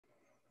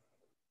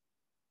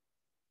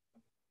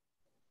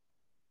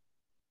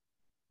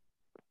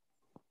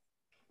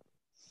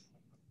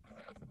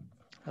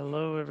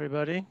Hello,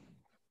 everybody.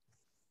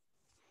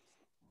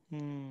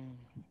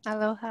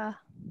 Aloha.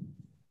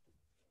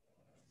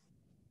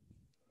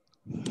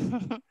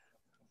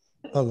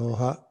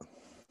 Aloha.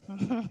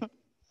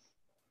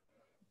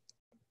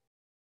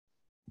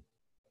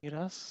 Meet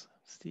us.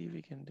 Steve,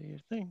 you can do your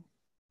thing.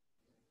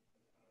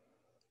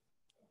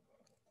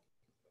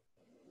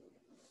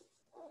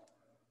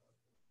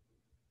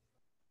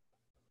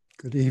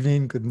 Good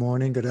evening, good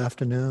morning, good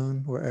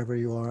afternoon, wherever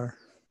you are.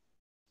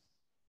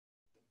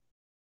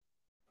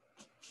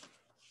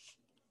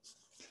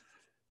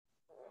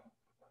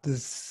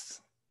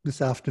 This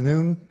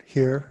afternoon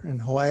here in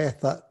Hawaii, I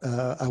thought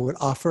I would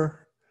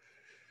offer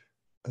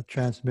a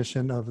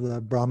transmission of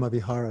the Brahma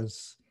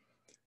Viharas,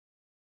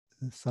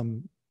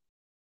 some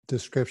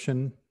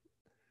description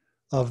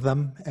of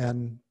them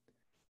and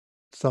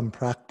some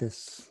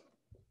practice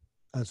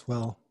as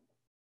well.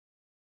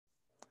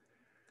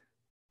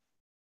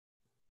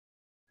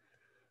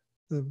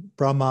 The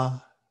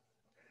Brahma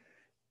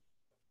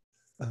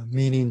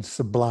meaning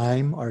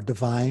sublime or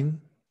divine,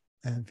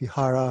 and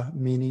Vihara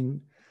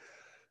meaning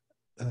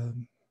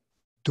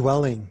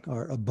dwelling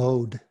or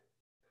abode.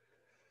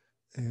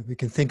 We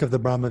can think of the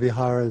Brahma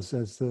Viharas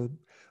as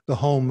the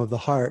home of the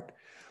heart,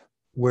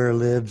 where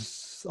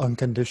lives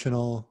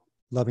unconditional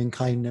loving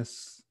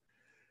kindness,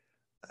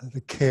 the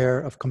care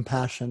of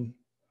compassion,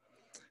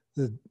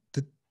 the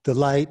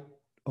delight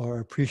or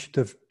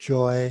appreciative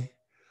joy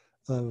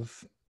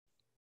of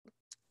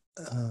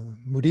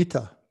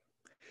mudita,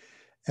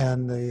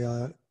 and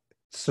the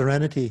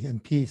serenity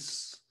and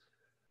peace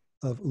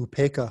of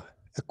upekkha,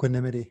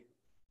 equanimity.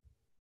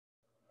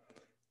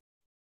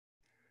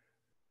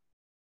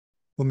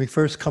 When we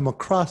first come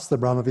across the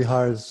Brahma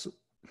Viharas,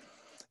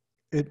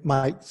 it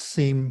might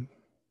seem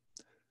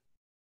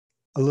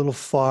a little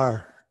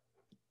far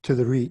to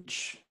the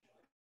reach.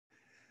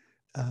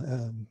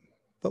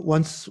 But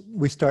once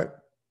we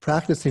start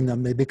practicing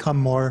them, they become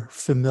more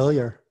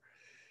familiar.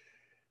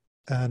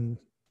 And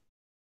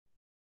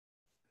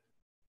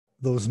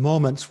those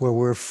moments where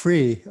we're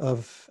free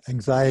of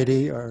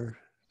anxiety or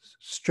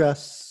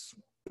stress,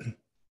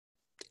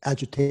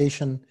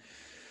 agitation,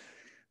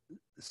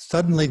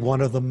 suddenly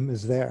one of them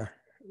is there.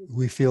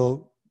 We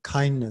feel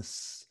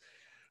kindness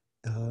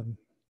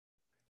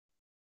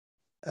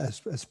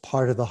as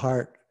part of the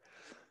heart,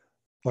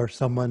 or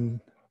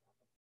some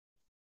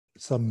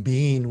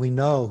being we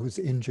know who's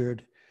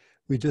injured.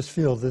 We just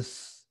feel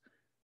this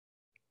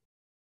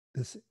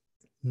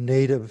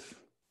native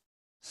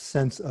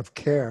sense of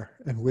care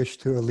and wish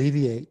to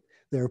alleviate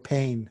their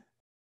pain,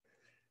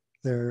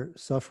 their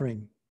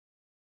suffering.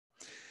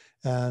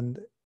 And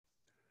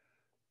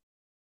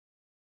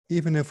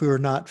even if we were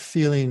not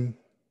feeling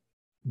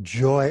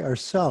joy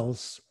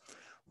ourselves,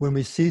 when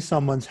we see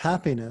someone's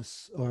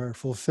happiness or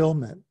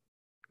fulfillment,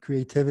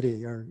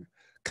 creativity, or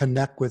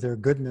connect with their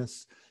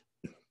goodness,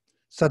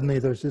 suddenly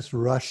there's this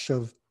rush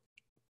of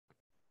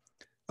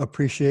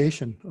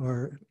appreciation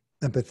or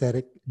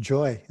empathetic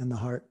joy in the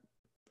heart.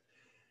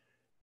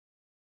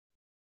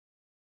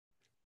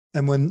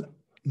 And when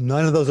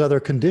none of those other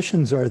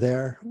conditions are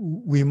there,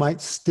 we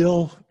might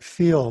still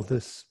feel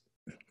this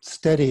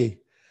steady,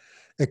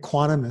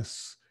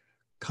 equanimous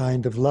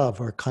kind of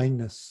love or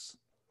kindness,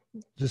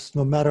 just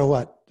no matter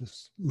what,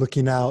 just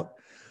looking out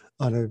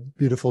on a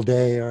beautiful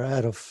day or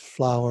at a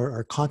flower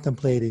or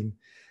contemplating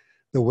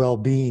the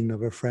well-being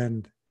of a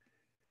friend.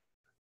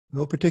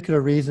 No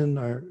particular reason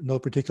or no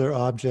particular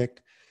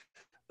object,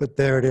 but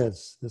there it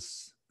is,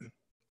 this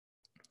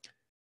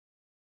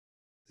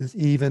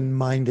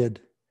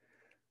even-minded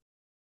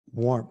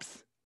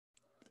warmth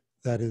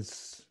that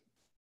is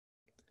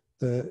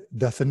the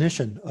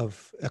definition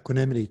of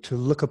equanimity, to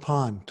look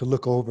upon, to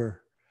look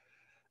over,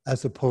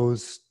 as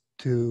opposed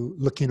to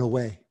looking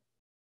away.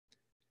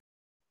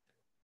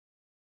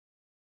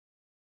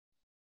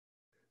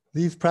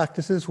 These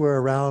practices were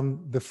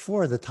around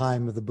before the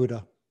time of the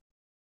Buddha.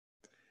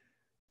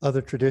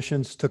 Other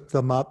traditions took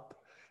them up.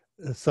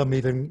 Some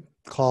even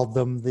called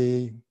them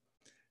the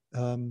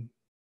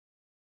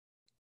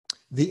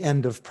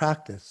end of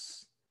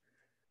practice.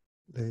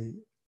 They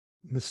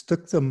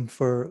mistook them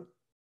for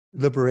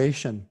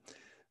liberation,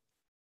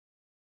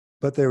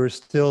 but there was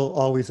still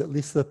always at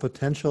least the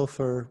potential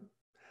for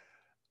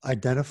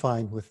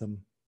identifying with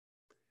them,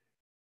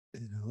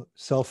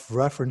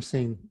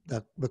 self-referencing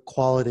the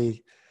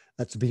quality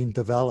that's being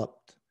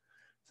developed.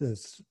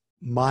 This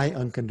my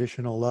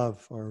unconditional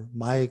love, or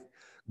my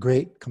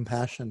great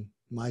compassion,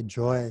 my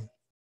joy,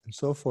 and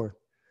so forth.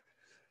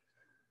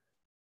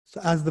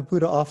 So as the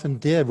Buddha often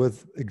did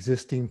with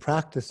existing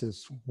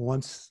practices,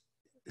 once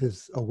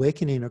his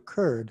awakening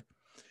occurred,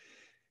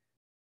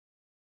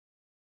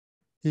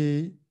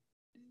 he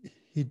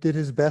did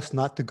his best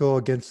not to go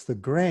against the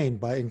grain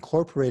by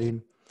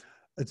incorporating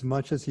as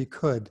much as he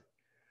could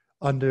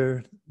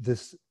under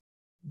this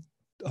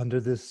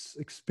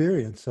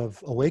experience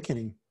of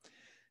awakening.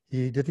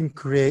 He didn't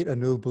create a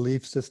new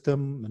belief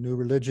system, a new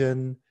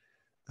religion,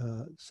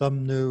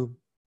 some new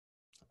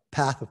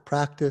path of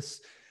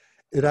practice.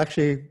 It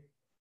actually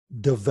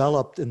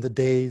developed in the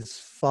days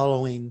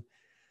following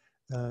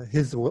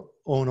his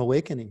own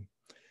awakening.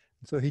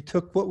 So he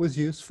took what was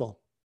useful.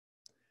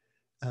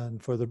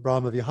 And for the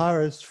Brahma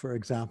Viharas, for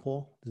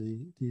example,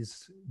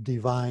 these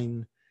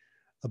divine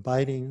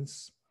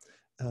abidings,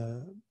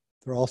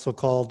 they're also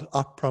called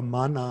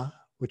apramana,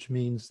 which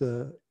means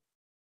the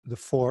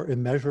four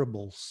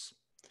immeasurables.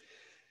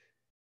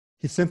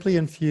 He simply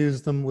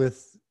infused them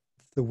with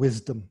the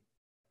wisdom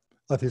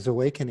of his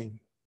awakening,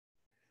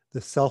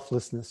 the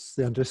selflessness,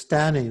 the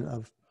understanding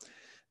of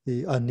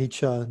the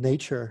anicca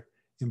nature,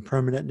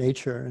 impermanent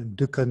nature, and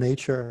dukkha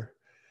nature,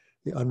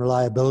 the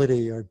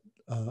unreliability or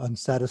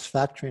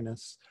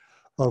unsatisfactoriness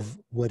of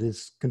what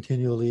is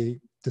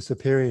continually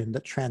disappearing, the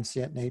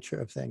transient nature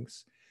of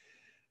things.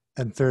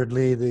 And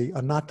thirdly, the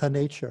anatta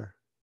nature,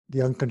 the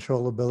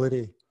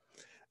uncontrollability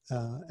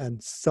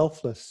and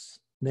selfless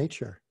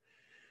nature,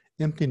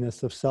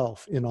 emptiness of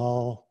self in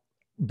all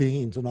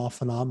beings and all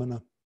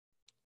phenomena.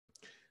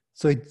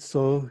 So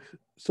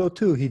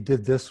too, he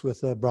did this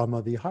with the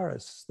Brahma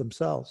Viharas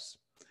themselves,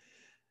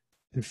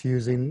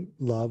 infusing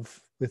love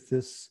with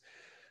this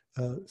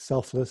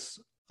selfless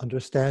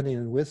understanding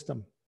and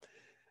wisdom,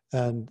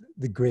 and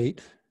the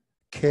great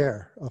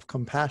care of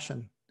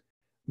compassion,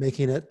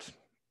 making it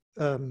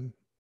a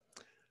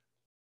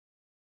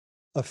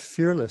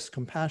fearless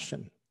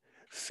compassion.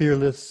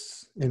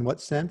 Fearless in what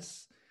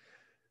sense?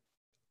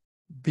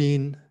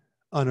 Being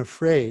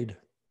unafraid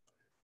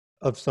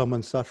of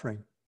someone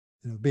suffering.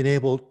 You know, being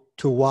able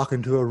to walk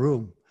into a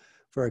room,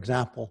 for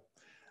example,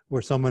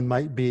 where someone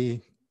might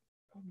be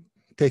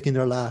taking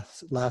their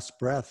last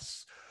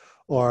breaths,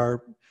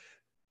 or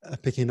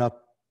picking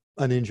up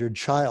an injured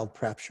child,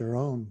 perhaps your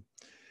own,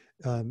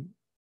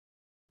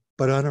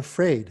 but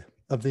unafraid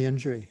of the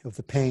injury, of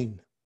the pain,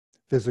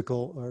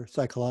 physical or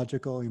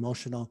psychological,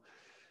 emotional.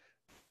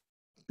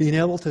 Being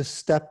able to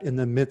step in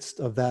the midst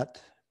of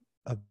that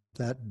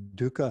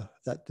dukkha,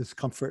 that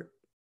discomfort,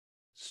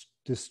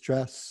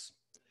 distress,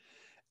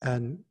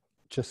 and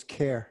just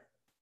care.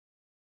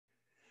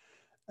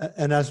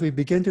 And as we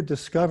begin to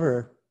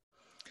discover,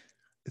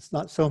 it's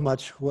not so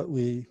much what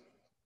we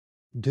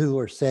do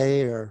or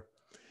say, or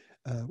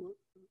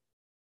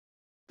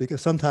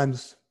because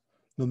sometimes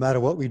no matter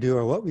what we do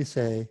or what we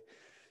say,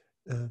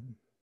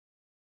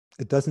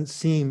 it doesn't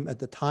seem at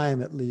the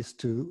time at least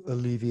to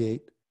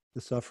alleviate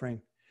the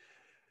suffering.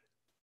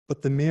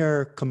 But the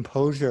mere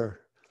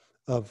composure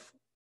of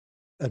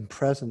and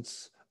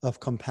presence of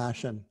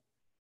compassion,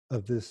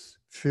 of this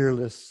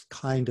fearless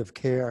kind of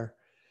care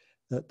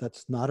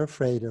that's not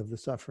afraid of the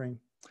suffering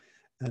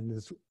and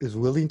is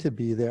willing to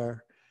be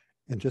there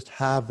and just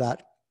have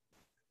that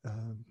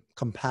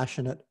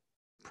compassionate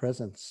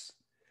presence,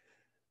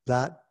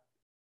 that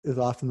is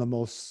often the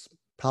most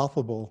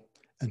palpable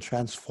and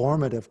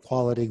transformative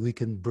quality we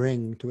can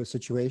bring to a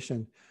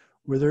situation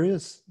where there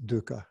is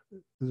dukkha,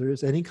 where there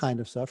is any kind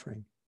of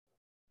suffering.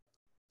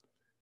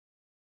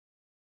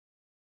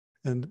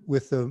 And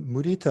with the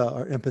mudita,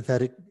 or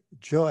empathetic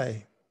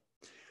joy,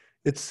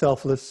 its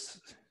selfless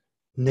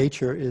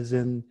nature is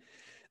in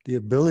the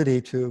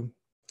ability to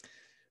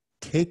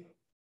take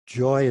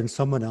joy in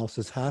someone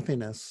else's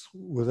happiness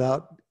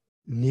without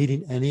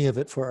needing any of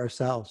it for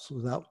ourselves,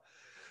 without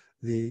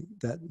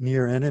that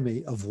near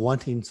enemy of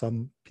wanting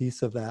some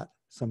piece of that,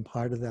 some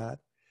part of that,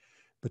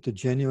 but to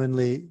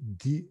genuinely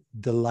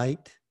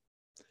delight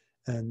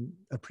and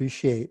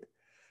appreciate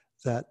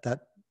that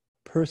that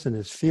person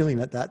is feeling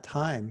at that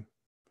time,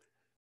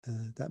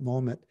 that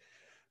moment,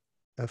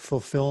 a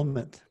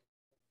fulfillment,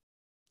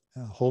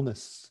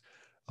 wholeness,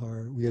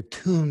 or we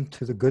attune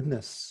to the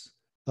goodness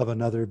of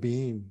another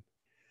being.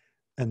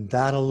 And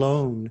that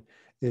alone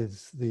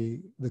is the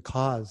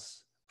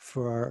cause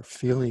for our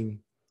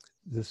feeling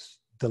this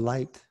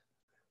delight,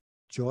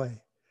 joy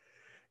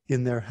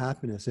in their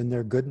happiness, in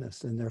their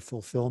goodness, in their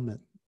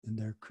fulfillment, in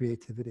their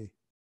creativity.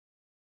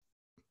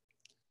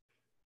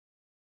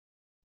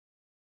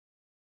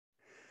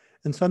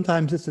 And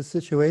sometimes it's a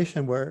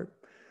situation where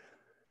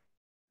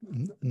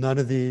none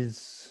of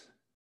these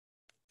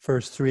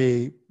first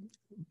three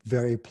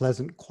very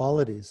pleasant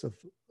qualities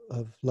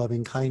of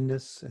loving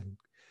kindness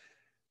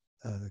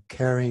and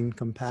caring,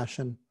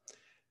 compassion,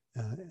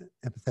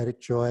 empathetic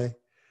joy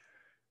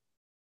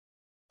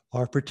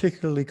are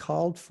particularly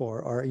called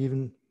for, or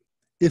even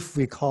if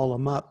we call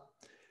them up,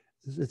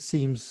 it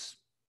seems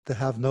to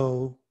have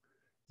no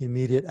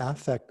immediate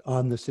affect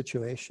on the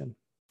situation.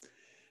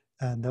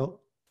 And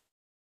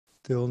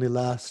the only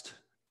last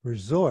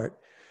resort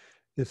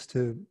is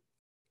to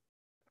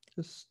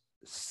just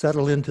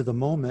settle into the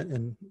moment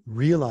and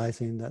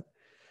realizing that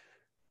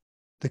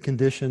the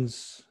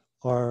conditions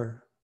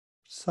are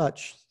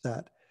such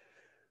that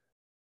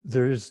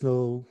there is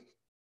no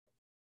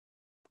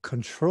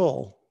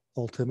control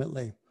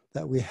ultimately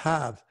that we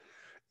have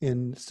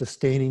in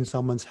sustaining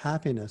someone's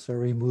happiness or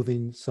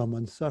removing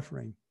someone's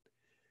suffering.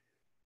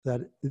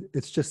 That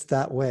it's just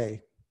that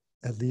way,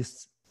 at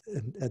least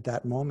at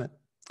that moment.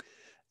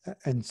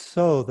 And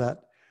so that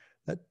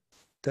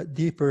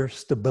deeper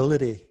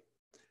stability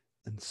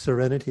and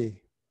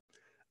serenity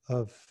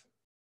of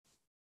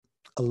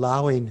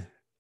allowing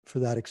for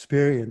that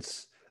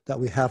experience that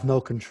we have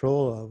no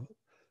control of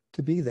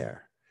to be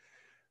there.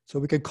 So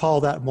we could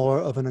call that more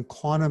of an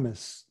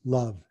equanimous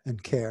love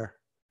and care,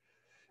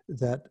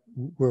 that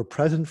we're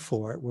present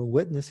for it, we're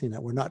witnessing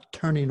it, we're not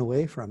turning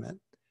away from it.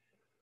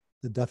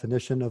 The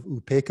definition of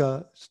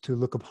upekkha is to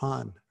look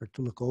upon or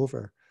to look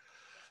over,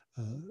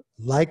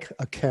 like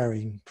a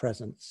caring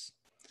presence.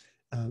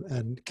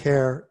 And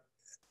care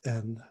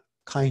and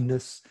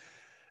kindness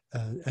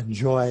and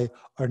joy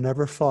are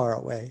never far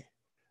away.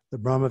 The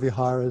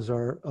Brahmaviharas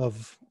are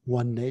of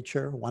one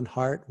nature, one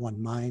heart,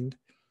 one mind.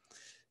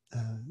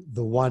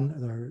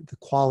 The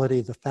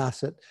quality, the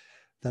facet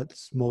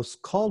that's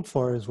most called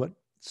for is what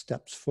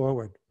steps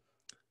forward.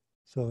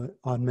 So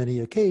on many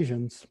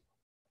occasions,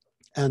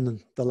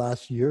 and the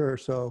last year or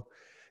so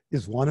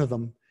is one of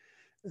them,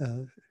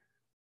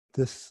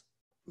 this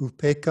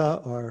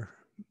upekkha or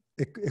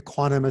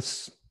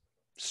equanimous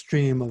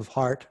stream of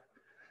heart,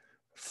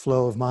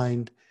 flow of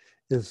mind,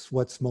 is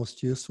what's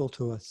most useful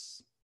to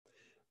us,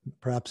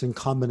 perhaps in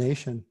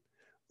combination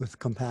with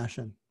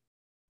compassion.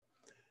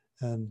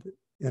 And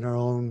in our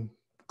own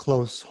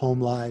close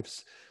home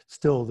lives,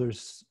 still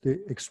there's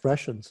the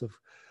expressions of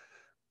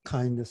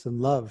kindness and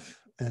love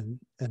and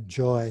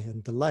joy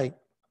and delight.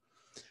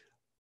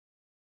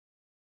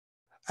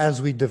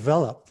 As we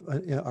develop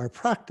our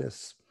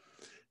practice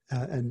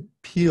and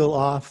peel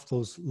off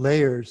those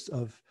layers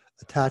of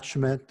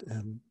attachment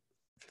and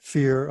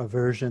fear,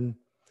 aversion,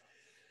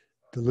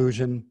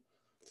 delusion,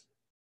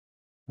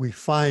 we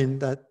find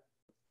that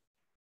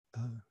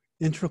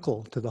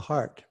integral to the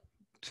heart,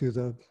 to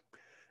the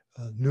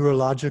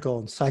neurological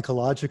and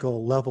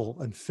psychological level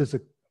and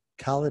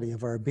physicality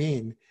of our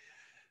being,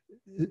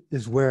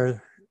 is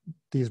where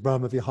these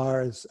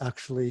Brahmaviharas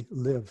actually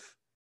live.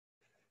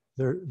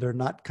 They're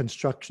not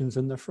constructions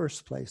in the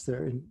first place.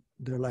 They're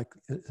like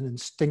an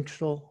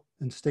instinctual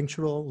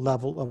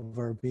level of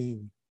our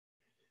being.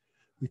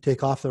 We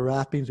take off the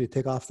wrappings, we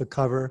take off the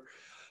cover,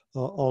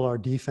 all our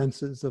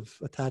defenses of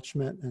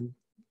attachment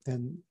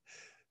and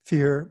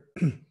fear,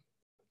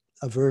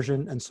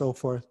 aversion, and so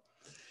forth.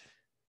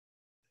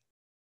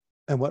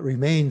 And what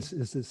remains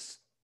is this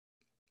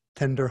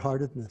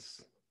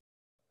tender-heartedness,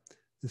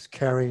 this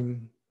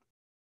caring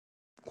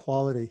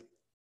quality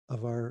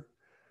of our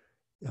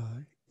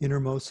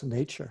innermost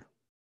nature.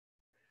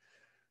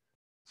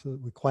 So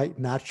that we quite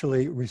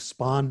naturally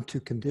respond to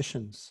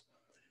conditions.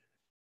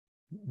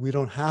 We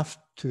don't have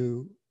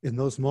to, in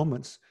those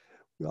moments,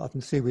 we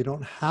often see we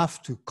don't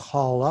have to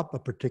call up a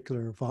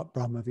particular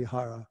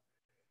Brahmavihara.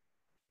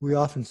 We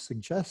often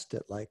suggest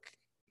it, like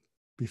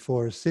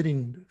before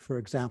sitting, for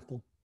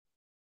example,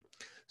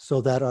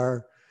 so that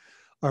our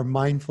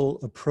mindful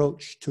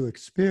approach to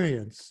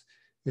experience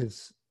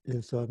is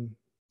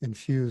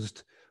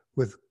infused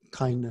with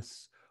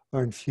kindness,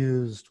 or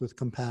infused with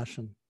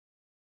compassion,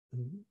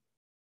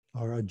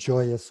 or a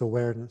joyous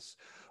awareness,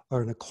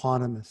 or an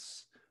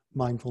equanimous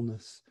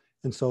mindfulness,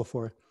 and so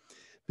forth,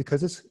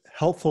 because it's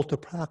helpful to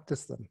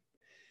practice them.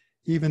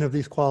 Even if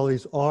these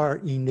qualities are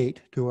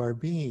innate to our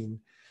being,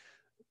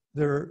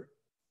 they're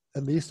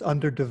at least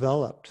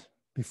underdeveloped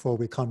before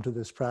we come to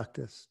this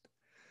practice.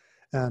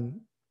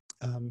 And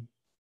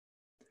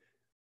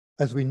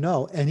as we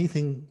know,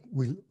 anything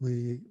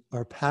we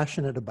are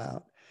passionate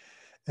about,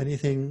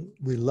 anything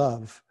we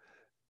love,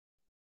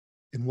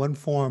 in one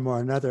form or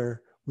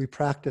another, we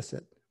practice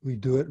it. We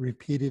do it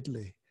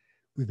repeatedly.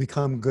 We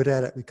become good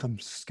at it, become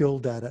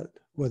skilled at it,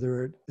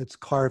 whether it's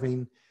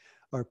carving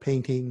or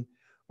painting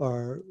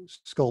or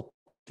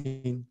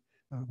sculpting,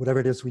 whatever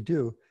it is we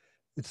do.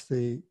 It's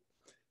the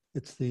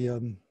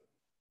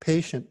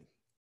patient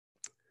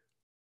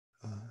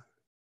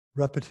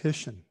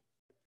repetition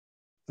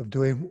of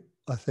doing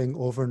a thing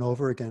over and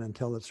over again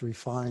until it's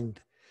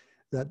refined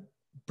that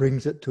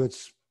brings it to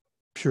its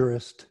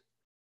purest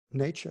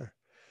nature.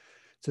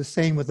 It's the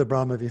same with the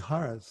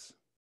Brahmaviharas.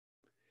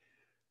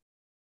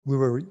 We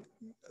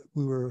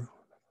were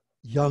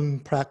young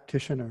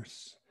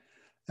practitioners,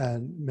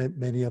 and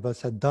many of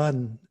us had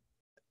done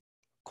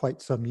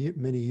quite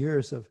many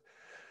years of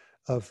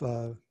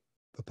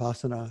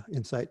Vipassana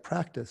insight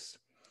practice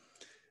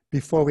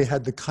before we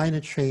had the kind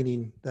of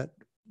training that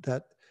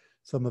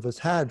some of us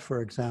had,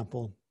 for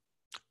example,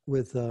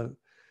 with the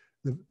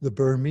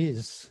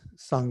Burmese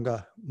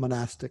Sangha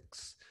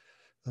monastics,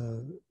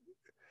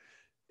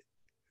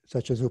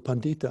 such as U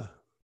Pandita,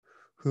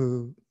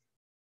 who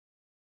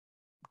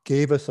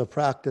gave us a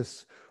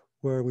practice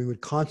where we would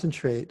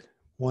concentrate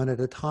one at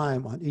a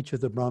time on each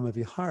of the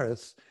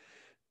Brahmaviharas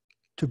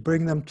to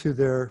bring them to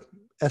their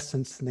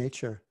essence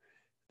nature,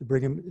 to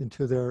bring them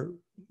into their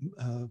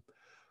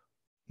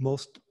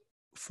most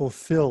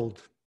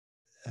fulfilled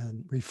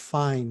and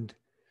refined,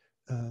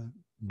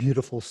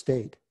 beautiful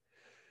state.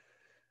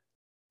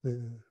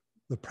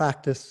 The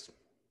practice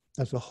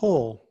as a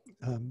whole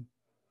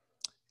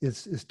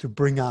is to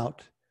bring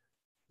out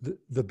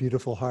the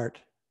beautiful heart,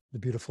 the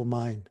beautiful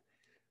mind.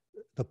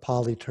 The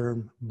Pali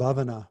term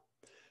bhavana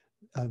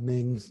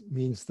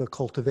means the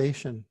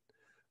cultivation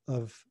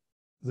of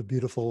the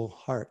beautiful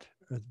heart,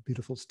 or the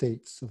beautiful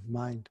states of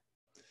mind.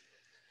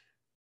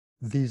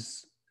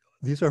 These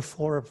these are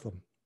 4 of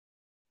them.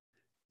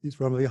 These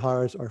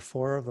Brahmaviharas are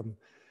 4 of them.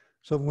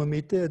 So when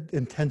we did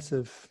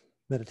intensive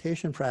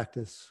meditation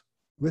practice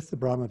with the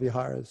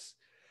Brahmaviharas,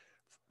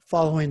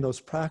 following those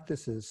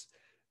practices,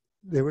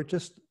 they were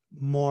just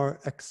more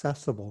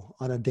accessible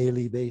on a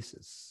daily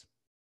basis.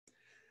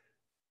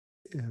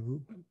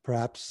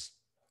 Perhaps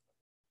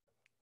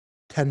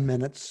 10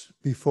 minutes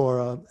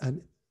before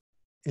an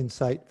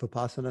insight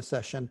Vipassana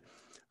session,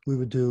 we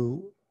would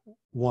do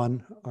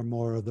 1 or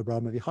more of the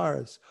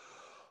Brahmaviharas,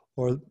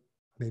 or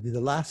maybe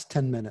the last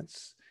 10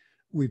 minutes,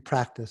 we'd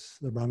practice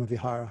the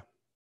Brahmavihara.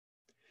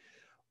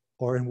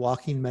 Or in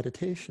walking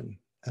meditation,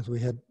 as we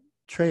had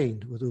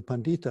trained with U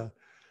Pandita,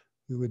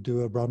 we would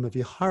do a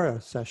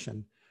Brahmavihara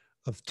session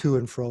of to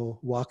and fro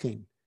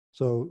walking.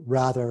 So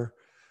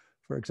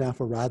for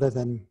example, rather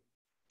than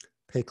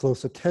pay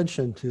close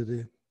attention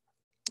to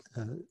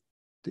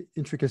the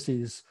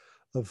intricacies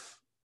of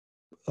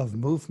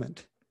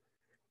movement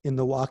in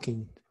the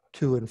walking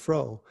to and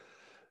fro,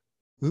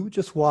 we would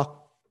just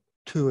walk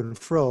to and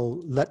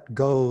fro, let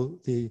go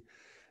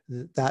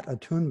that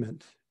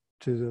attunement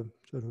to the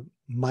sort of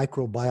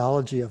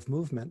microbiology of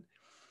movement,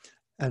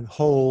 and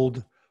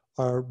hold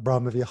our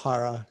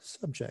Brahmavihara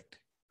subject,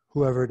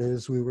 whoever it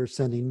is we were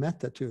sending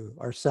metta to,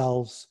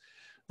 ourselves,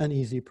 an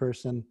easy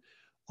person,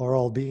 or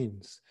all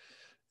beings.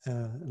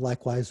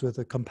 Likewise with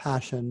a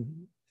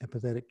compassion,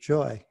 empathetic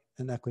joy,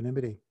 and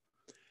equanimity.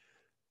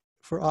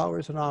 For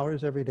hours and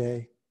hours every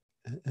day,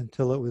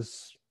 until it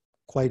was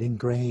quite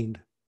ingrained.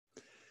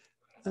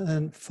 And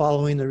then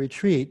following the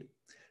retreat,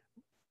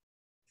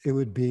 it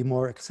would be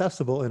more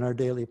accessible in our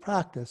daily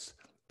practice,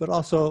 but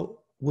also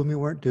when we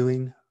weren't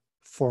doing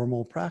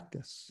formal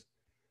practice.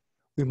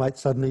 We might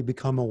suddenly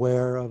become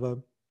aware of a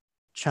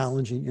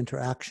challenging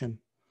interaction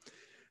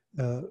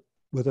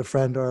with a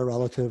friend or a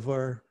relative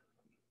or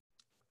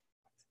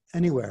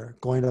anywhere,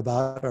 going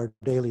about our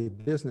daily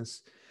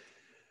business,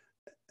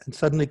 and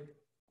suddenly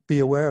be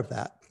aware of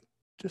that.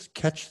 Just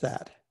catch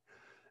that.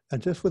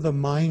 And just with a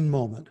mind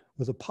moment,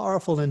 with a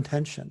powerful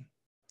intention,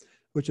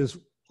 which is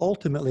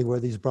ultimately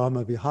where these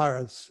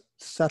Brahmaviharas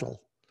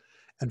settle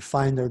and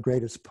find their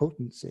greatest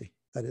potency.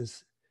 That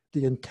is,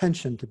 the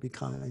intention to be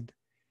kind,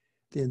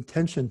 the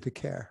intention to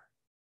care,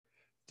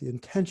 the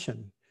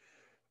intention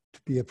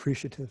to be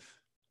appreciative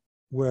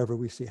wherever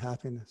we see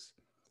happiness,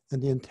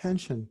 and the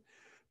intention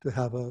to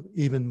have an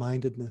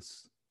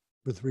even-mindedness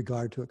with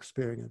regard to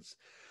experience.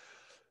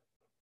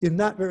 In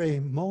that very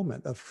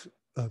moment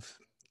of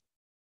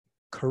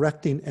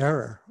correcting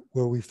error,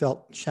 where we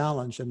felt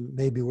challenged and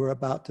maybe we're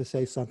about to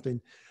say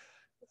something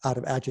out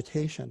of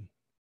agitation,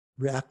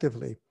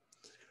 reactively,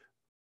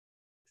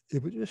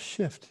 it would just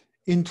shift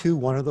into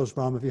one of those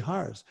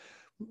Brahmaviharas.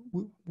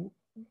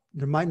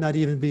 There might not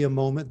even be a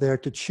moment there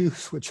to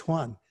choose which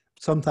one.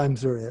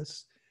 Sometimes there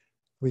is.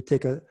 We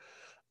take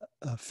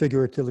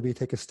figuratively,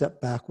 take a step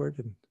backward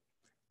and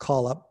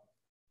call up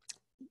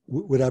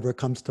whatever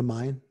comes to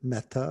mind,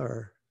 metta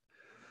or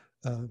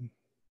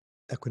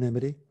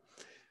equanimity.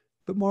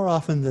 But more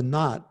often than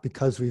not,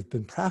 because we've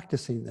been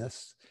practicing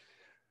this,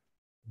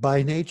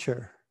 by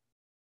nature,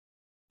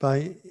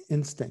 by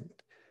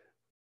instinct,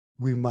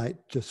 we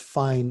might just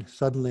find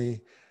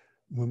suddenly,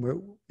 when we're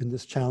in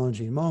this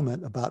challenging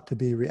moment, about to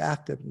be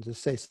reactive and to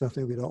say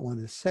something we don't want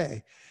to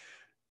say,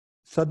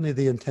 suddenly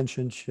the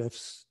intention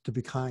shifts to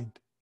be kind,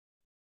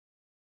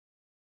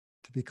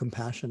 to be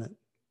compassionate.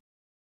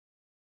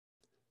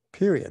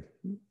 Period.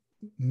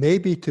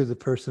 Maybe to the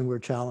person we're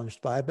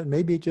challenged by, but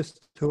maybe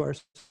just to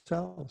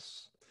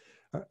ourselves,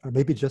 or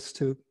maybe just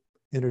to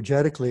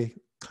energetically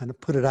kind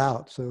of put it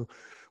out. So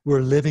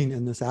we're living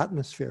in this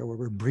atmosphere where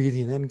we're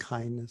breathing in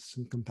kindness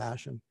and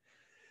compassion.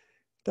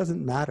 It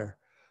doesn't matter.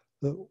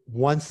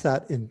 Once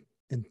that in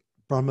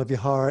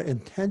Brahmavihara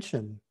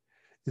intention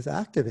is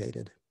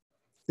activated,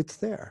 it's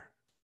there.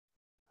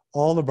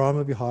 All the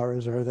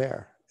Brahmaviharas are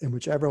there, and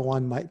whichever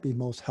one might be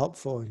most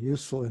helpful and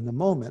useful in the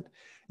moment,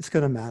 it's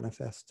going to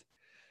manifest.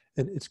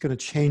 And it's going to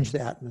change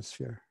the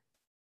atmosphere,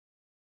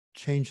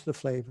 change the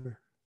flavor,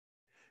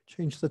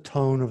 change the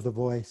tone of the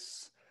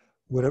voice,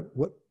 what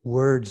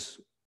words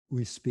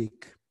we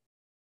speak,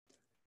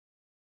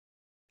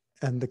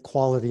 and the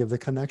quality of the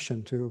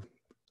connection to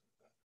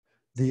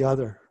the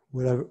other,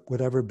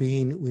 whatever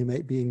being we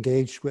might be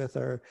engaged with,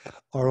 or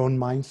our own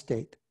mind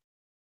state.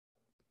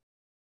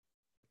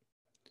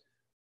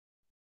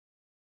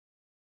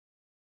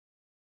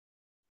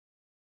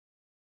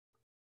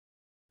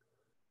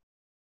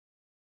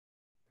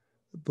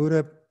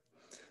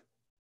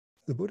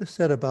 The Buddha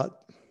said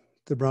about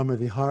the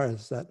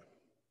Brahmaviharas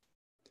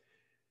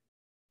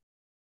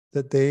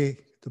that the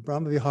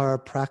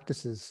Brahmavihara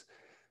practices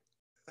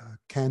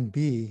can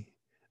be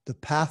the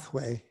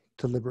pathway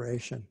to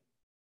liberation.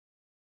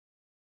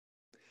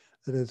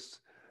 That is,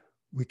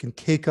 we can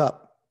take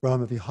up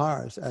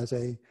Brahmaviharas as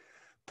a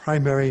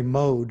primary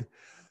mode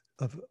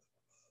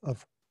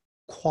of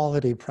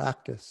quality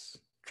practice,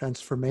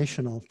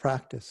 transformational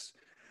practice,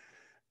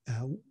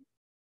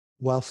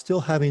 while still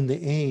having the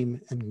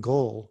aim and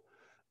goal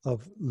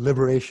of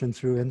liberation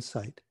through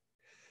insight.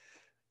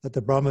 that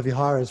the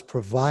Brahmaviharas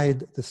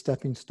provide the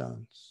stepping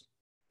stones.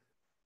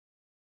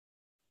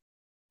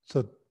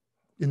 So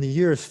in the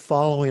years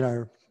following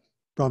our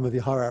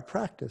Brahmavihara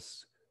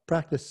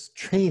practice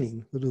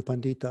training with U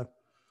Pandita,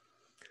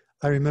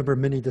 I remember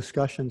many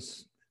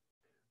discussions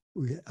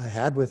I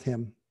had with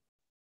him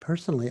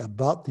personally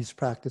about these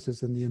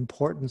practices and the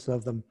importance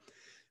of them,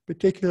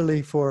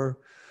 particularly for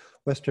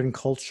Western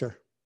culture,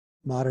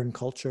 modern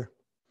culture.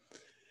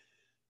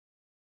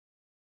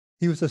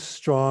 He was a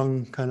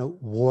strong kind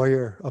of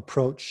warrior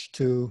approach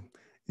to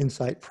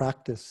insight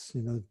practice,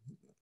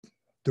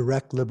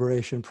 direct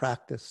liberation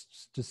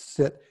practice. Just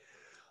sit,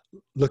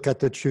 look at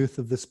the truth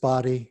of this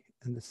body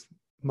and this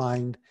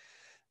mind,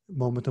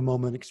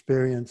 moment-to-moment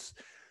experience,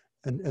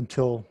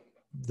 until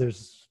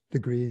there's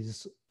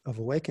degrees of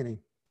awakening,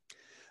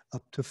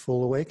 up to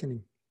full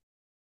awakening.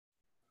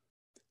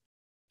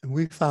 And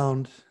we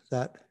found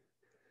that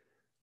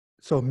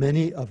so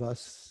many of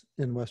us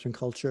in Western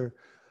culture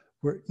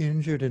were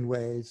injured in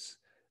ways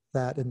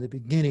that in the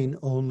beginning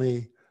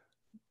only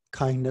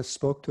kindness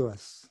spoke to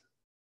us.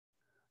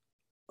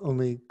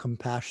 Only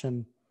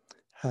compassion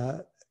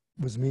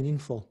was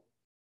meaningful.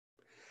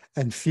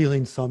 And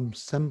feeling some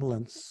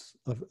semblance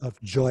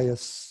of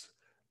joyous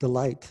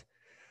delight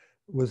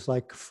was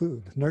like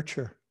food,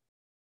 nurture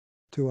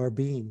to our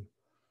being.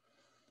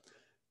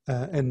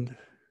 And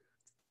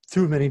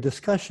through many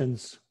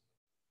discussions,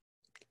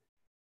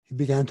 he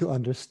began to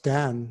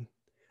understand.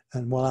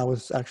 And while I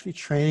was actually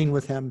training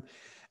with him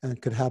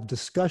and could have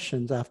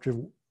discussions after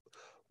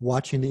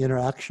watching the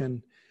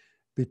interaction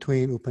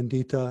between U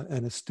Pandita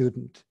and a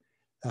student,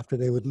 after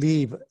they would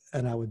leave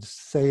and I would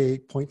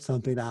point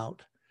something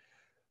out,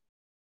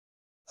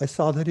 I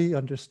saw that he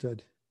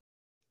understood.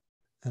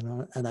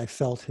 And I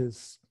felt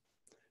his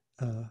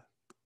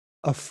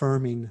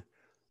affirming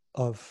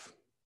of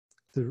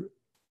the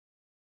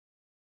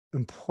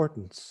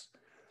importance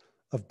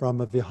of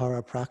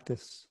Brahmavihara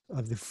practice,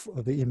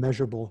 of the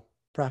immeasurable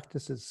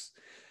practices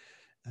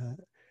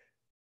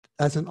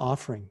as an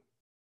offering.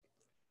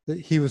 That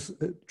he was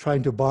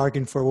trying to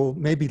bargain for, well,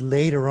 maybe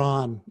later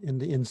on in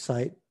the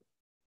insight,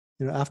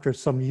 after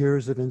some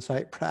years of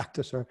insight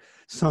practice or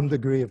some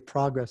degree of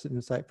progress in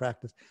insight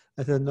practice.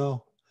 I said,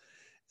 no,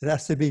 it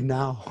has to be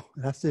now.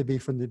 It has to be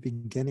from the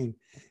beginning.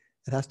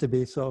 It has to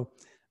be so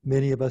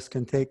many of us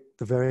can take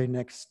the very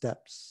next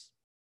steps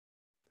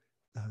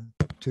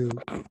to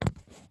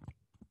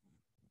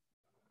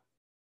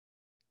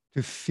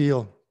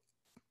feel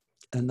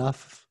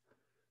enough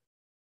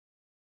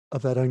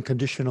of that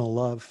unconditional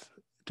love,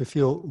 to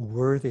feel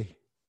worthy,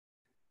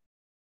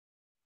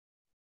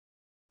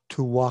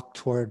 to walk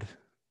toward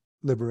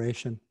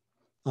liberation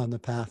on the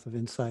path of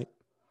insight,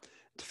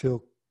 to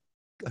feel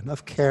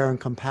enough care and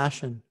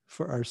compassion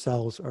for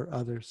ourselves or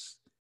others,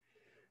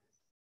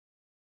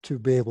 to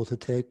be able to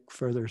take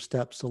further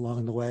steps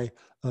along the way,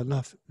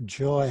 enough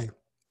joy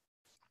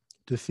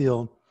to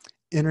feel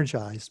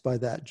energized by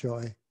that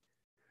joy,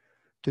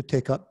 to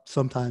take up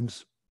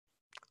sometimes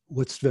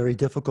what's very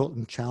difficult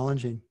and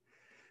challenging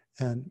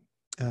and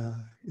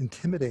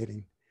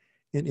intimidating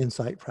in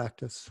insight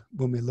practice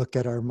when we look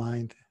at our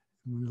mind,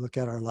 when we look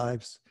at our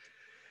lives.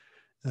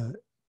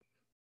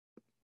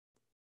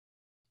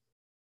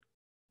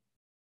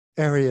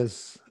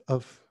 Areas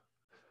of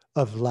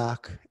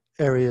lack,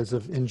 areas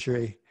of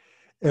injury,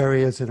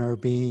 areas in our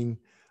being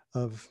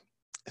of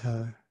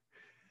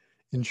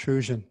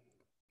intrusion,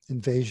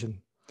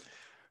 invasion,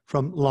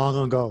 from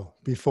long ago,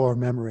 before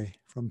memory,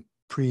 from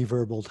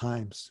pre-verbal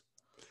times.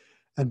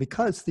 And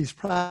because these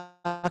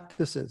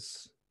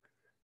practices,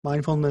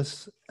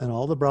 mindfulness and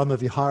all the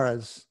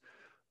Brahmaviharas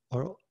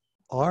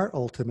are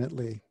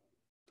ultimately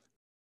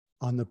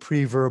on the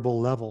pre-verbal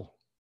level,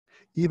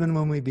 even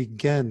when we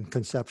begin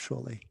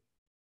conceptually.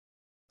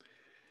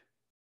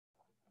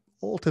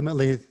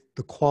 Ultimately,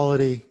 the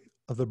quality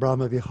of the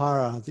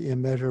Brahmavihara, the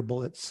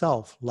immeasurable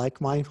itself, like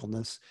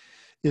mindfulness,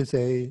 is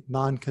a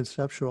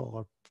non-conceptual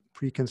or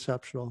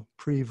preconceptual,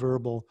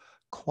 pre-verbal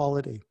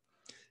quality.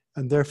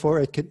 And therefore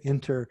it can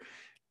enter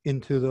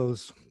into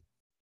those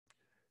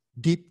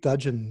deep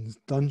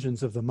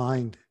dungeons of the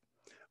mind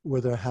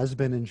where there has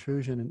been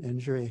intrusion and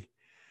injury,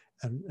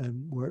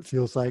 and where it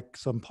feels like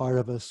some part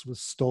of us was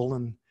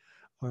stolen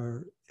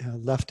or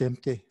left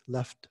empty,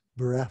 left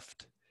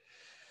bereft.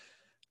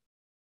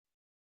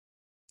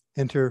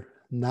 Enter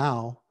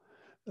now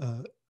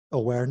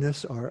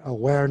awareness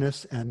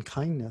and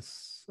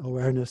kindness,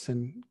 awareness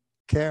and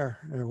care,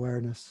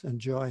 awareness and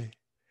joy,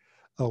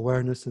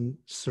 awareness and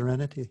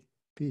serenity,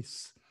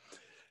 peace.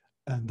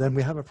 And then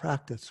we have a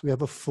practice. We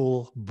have a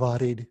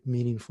full-bodied,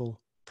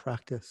 meaningful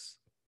practice.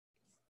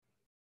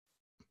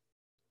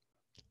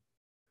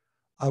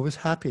 I was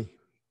happy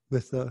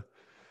with the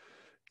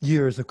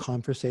years of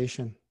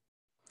conversation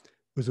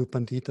with U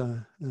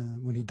Pandita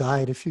when he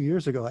died a few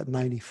years ago at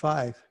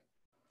 95.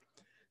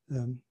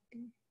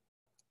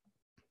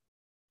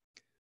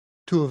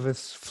 Two of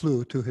us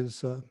flew to his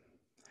to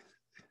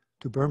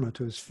Burma,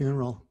 to his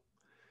funeral,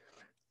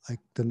 like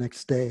the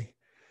next day.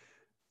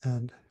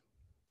 And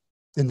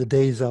in the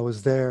days I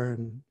was there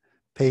and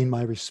paying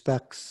my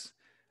respects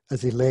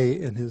as he lay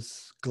in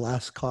his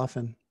glass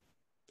coffin,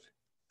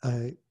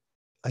 I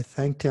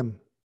thanked him.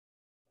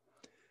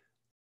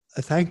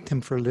 I thanked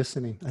him for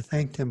listening. I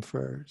thanked him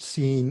for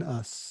seeing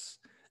us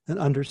and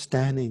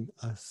understanding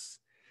us.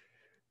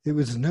 It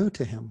was new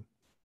to him.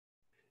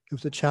 It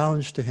was a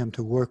challenge to him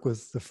to work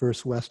with the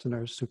first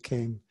Westerners who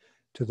came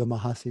to the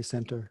Mahasi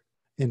Center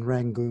in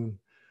Rangoon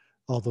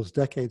all those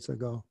decades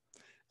ago.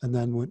 And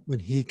then when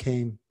he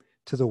came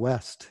to the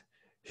West,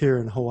 here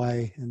in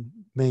Hawaii and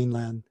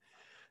mainland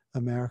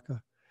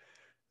America,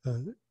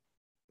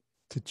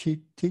 to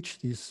teach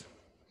these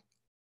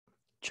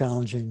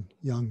challenging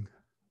young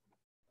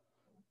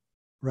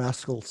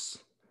rascals,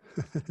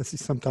 as he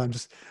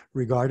sometimes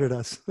regarded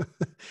us.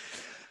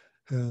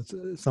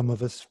 Some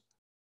of us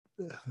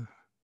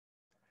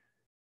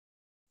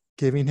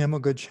giving him a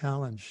good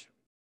challenge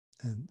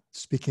and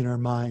speaking our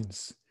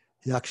minds.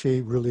 He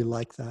actually really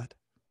liked that.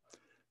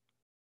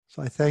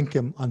 So I thank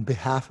him on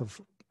behalf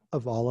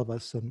of all of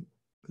us and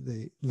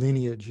the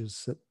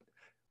lineages that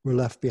were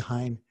left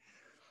behind,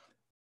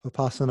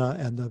 Vipassana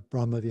and the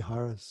Brahma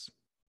Viharas.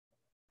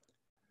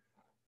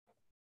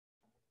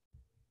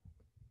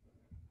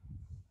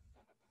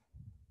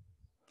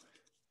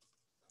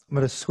 I'm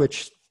going to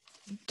switch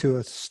to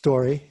a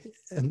story,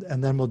 and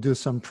then we'll do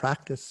some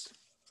practice.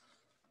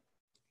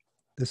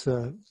 This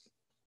is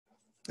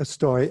a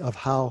story of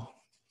how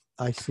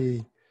I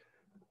see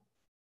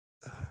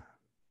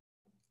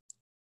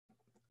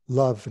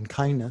love and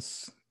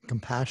kindness,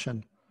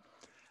 compassion,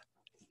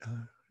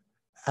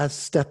 as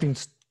stepping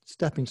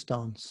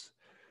stones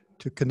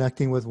to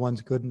connecting with one's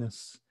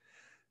goodness,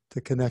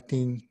 to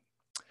connecting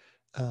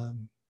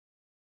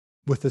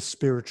with a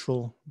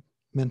spiritual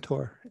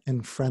mentor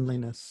in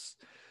friendliness,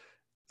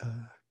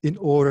 in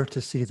order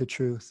to see the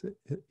truth,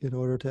 in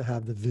order to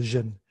have the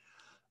vision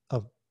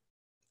of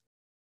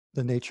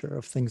the nature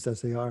of things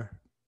as they are.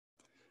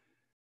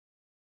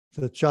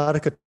 The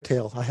Jataka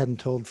tale I hadn't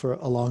told for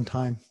a long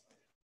time.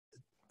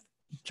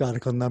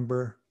 Jataka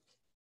number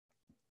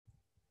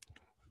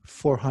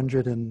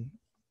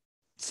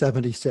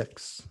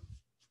 476.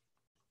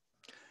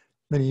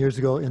 Many years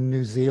ago in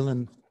New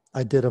Zealand,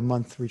 I did a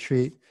month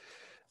retreat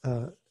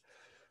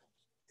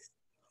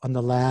on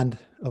the land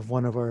of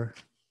one of our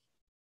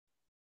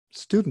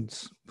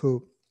students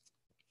who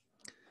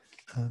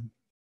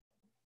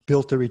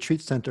built a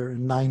retreat center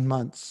in 9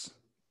 months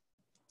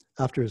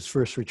after his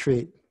first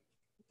retreat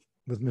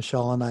with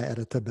Michelle and I at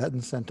a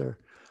Tibetan center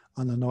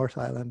on the North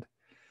Island.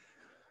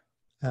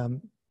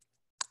 And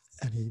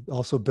he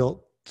also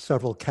built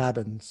several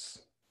cabins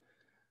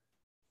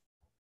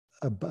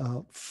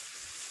about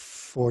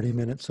 40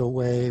 minutes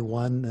away,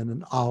 one and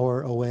an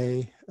hour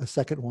away, a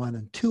second one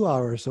and 2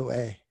 hours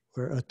away,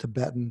 where a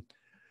Tibetan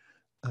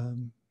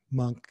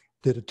monk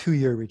did a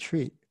 2-year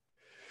retreat,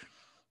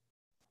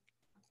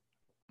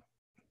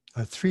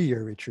 a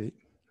 3-year retreat,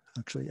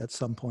 actually, at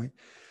some point.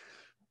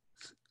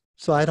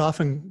 So I'd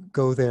often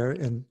go there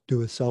and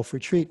do a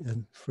self-retreat.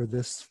 And for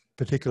this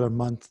particular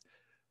month,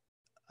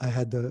 I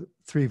had the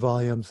 3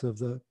 volumes of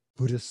the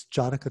Buddhist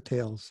Jataka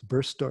tales,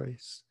 birth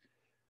stories.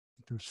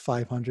 There's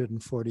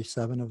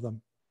 547 of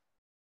them.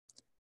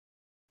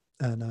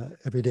 And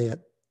every day at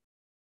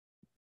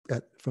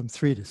from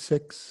 3 to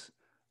 6,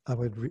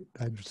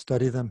 I'd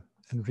study them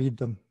and read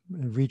them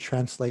and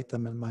retranslate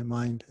them in my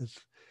mind, as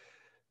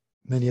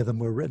many of them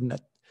were written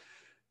at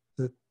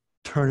the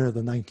turn of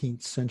the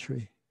 19th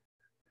century.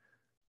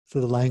 So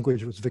the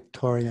language was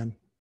Victorian,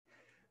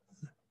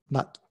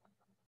 not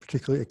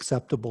particularly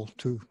acceptable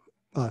to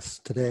us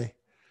today.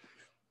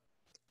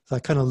 So I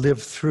kind of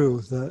lived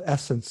through the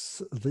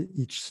essence of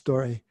each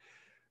story,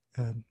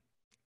 and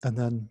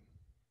then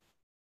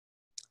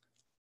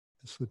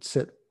just would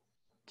sit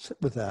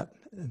with that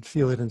and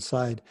feel it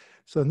inside.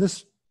 So in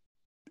this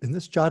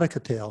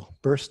Jataka tale,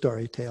 birth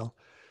story tale,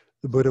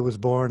 the Buddha was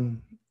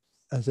born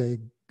as a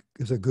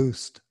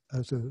goose,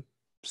 as a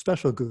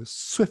special goose,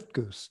 swift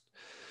goose.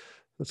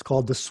 It's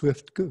called the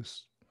swift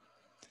goose.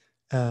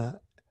 At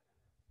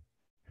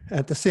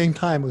the same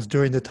time, it was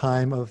during the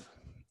time of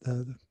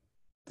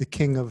the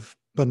king of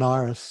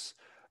Benares,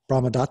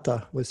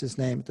 Brahmadatta was his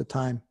name at the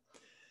time.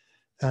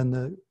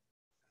 And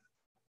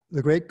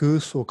the great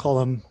goose, we'll call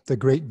him the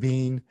great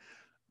being,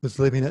 was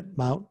living at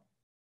Mount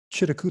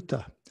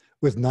Chitrakuta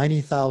with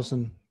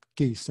 90,000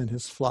 geese in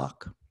his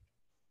flock.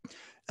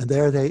 And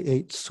there they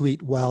ate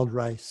sweet wild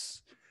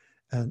rice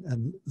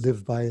and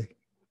lived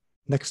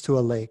next to a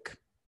lake,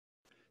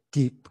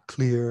 deep,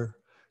 clear,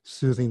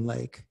 soothing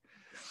lake.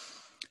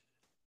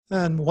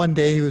 And one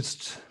day he was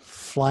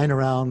flying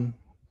around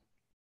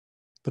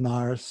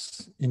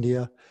Benares,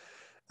 India,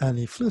 and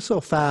he flew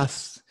so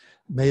fast,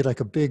 made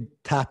like a big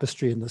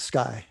tapestry in the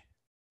sky.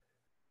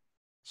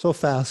 So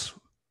fast,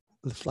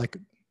 it's like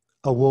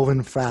a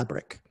woven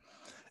fabric.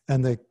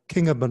 And the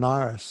king of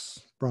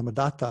Benares,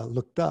 Brahmadatta,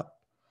 looked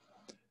up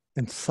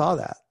and saw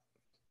that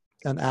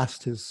and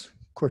asked his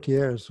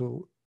courtiers,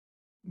 well,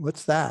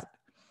 what's that?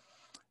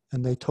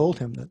 And they told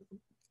him that,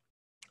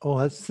 oh,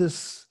 it's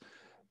this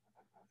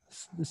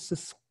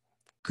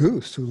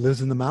goose who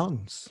lives in the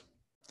mountains.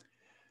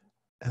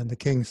 And the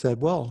king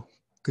said, well,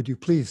 could you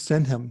please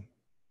send him,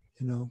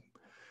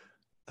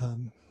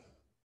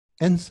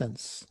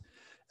 incense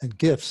and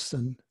gifts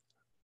and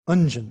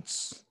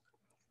unguents.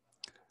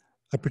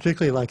 I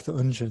particularly like the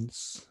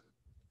unguents.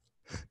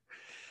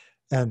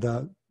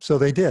 And so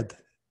they did.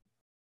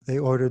 They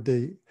ordered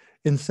the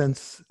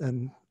incense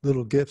and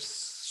little gifts,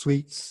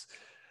 sweets,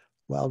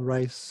 wild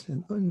rice,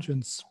 and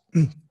unguents.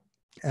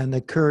 And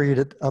they carried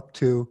it up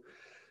to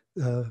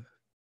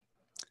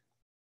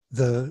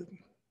the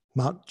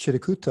Mount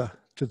Chitrakuta,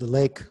 to the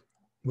lake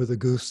where the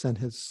goose and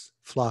his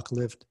flock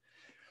lived.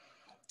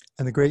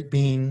 And the great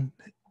being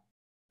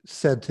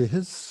said to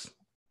his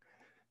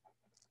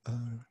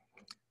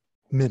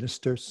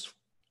ministers,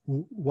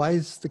 why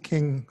is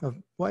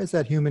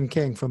that human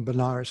king from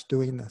Benares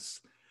doing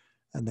this?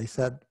 And they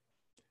said,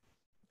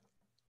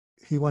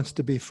 he wants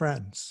to be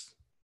friends.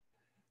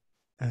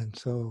 And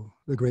so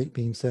the great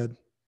being said,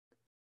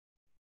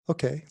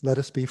 okay, let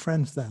us be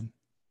friends then.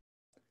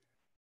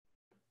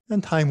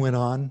 And time went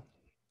on,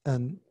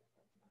 and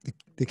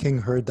the king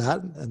heard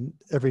that, and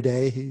every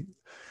day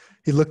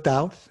he looked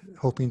out,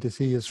 hoping to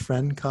see his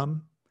friend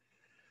come,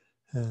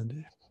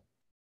 and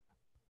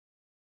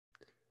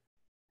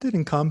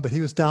didn't come, but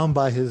he was down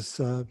by his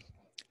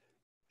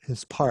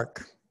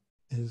park,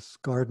 his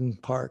garden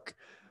park,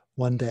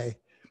 one day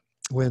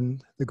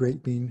when the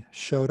great being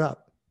showed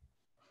up.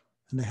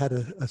 And they had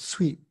a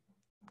sweet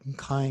and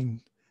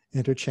kind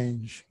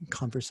interchange,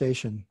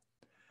 conversation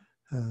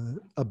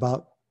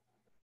about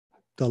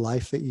the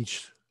life they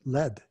each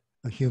led,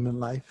 a human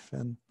life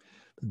and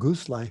a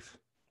goose life.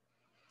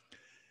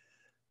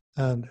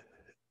 And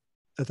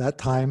at that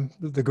time,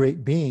 the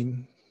great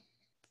being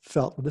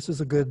felt, well, this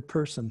is a good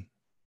person.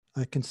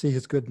 I can see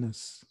his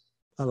goodness.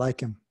 I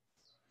like him.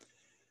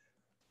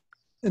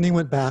 And he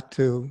went back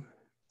to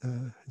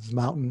his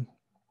mountain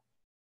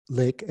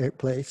lake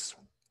place.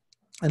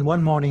 And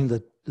one morning,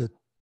 the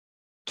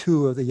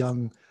two of the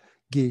young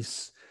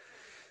geese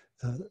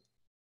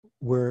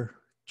were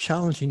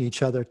challenging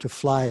each other to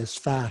fly as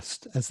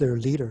fast as their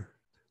leader,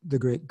 the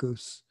great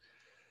goose.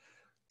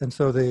 And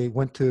so they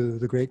went to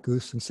the great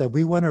goose and said,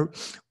 we want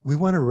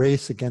to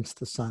race against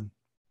the sun.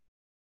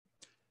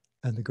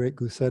 And the great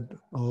goose said,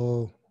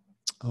 oh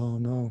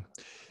no,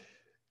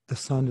 the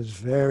sun is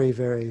very,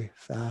 very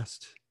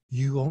fast.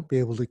 You won't be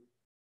able to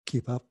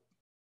keep up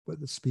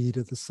with the speed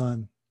of the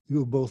sun. You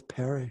will both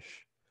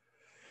perish.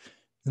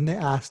 And they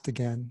asked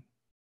again.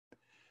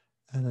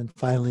 And then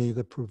finally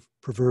the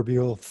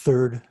proverbial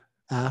third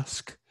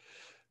ask.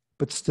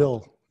 But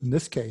still, in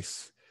this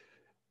case,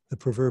 the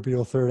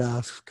proverbial third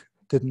ask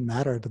didn't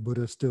matter. The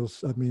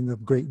the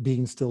great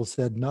being still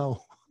said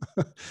no.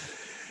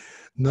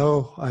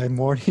 No, I'm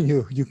warning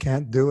you, you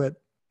can't do it.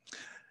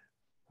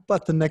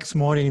 But the next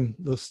morning,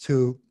 those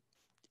two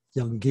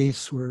young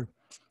geese were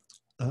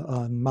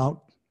on Mount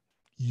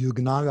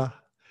Yugnaga,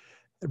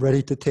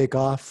 ready to take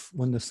off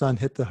when the sun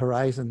hit the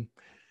horizon.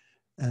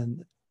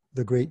 And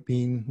the great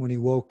being, when he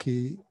woke,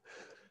 he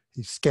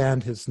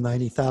scanned his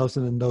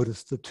 90,000 and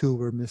noticed the two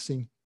were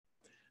missing.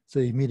 So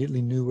he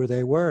immediately knew where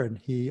they were. And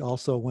he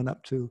also went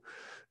up to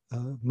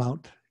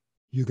Mount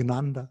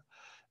Yugananda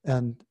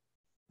and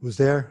was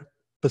there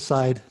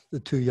beside the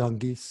two young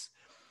geese.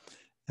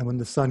 And when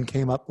the sun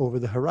came up over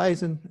the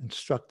horizon and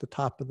struck the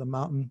top of the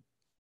mountain,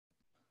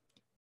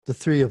 the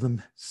three of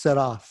them set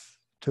off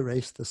to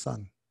race the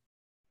sun.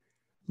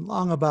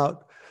 Long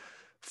about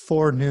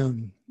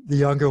forenoon, the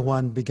younger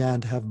one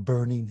began to have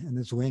burning in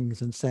his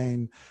wings and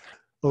saying,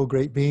 oh,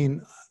 great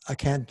being, I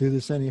can't do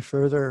this any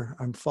further.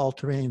 I'm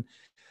faltering.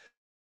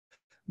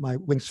 My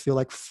wings feel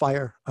like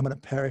fire. I'm going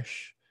to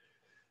perish.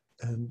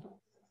 And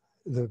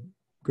the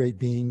great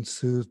being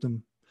soothed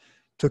him,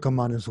 took him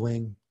on his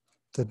wing,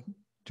 said,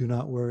 do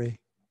not worry.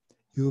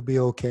 You will be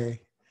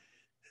okay.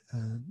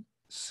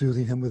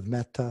 Soothing him with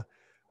metta,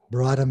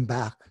 brought him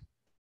back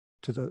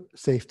to the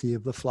safety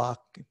of the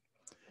flock,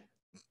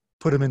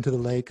 put him into the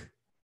lake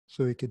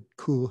so he could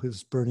cool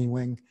his burning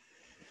wing.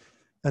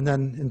 And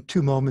then in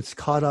 2 moments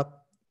caught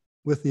up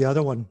with the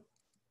other one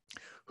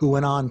who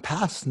went on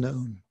past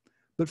noon.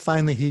 But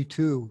finally he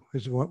too,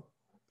 his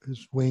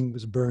wing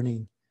was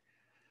burning.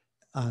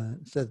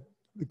 Said,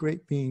 the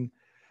great being,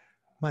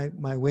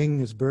 my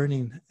wing is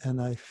burning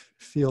and I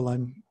feel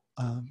I'm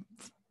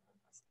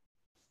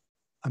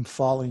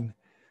falling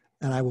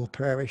and I will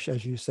perish,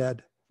 as you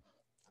said.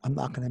 I'm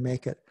not going to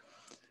make it.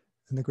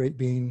 And the great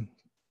being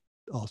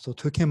also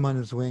took him on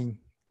his wing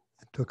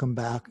and took him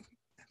back and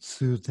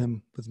soothed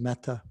him with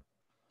metta.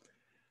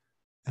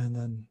 And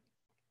then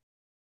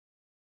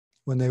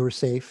when they were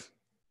safe,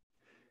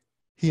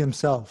 he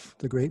himself,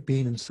 the great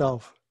being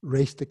himself,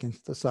 raced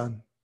against the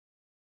sun,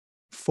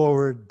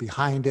 forward,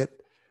 behind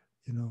it,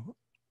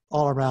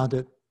 all around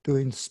it,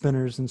 doing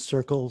spinners and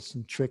circles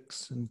and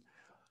tricks and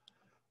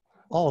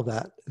all of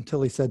that,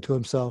 until he said to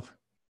himself,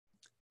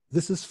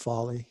 this is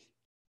folly.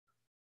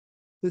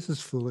 This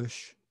is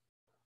foolish.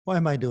 Why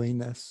am I doing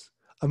this?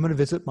 I'm going to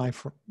visit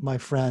my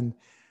friend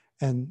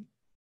and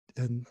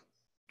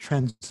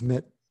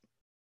transmit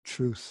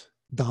truth,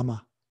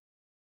 Dhamma.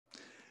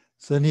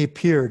 So then he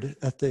appeared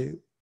at the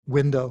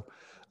window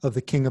of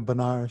the king of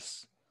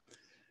Benares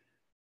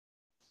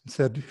and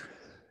said,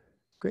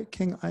 "Great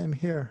king, I am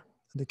here."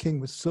 And the king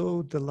was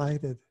so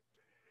delighted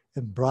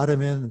and brought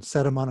him in and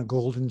set him on a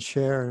golden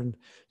chair and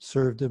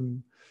served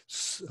him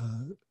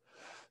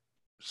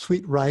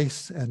sweet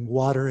rice and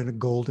water in a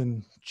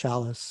golden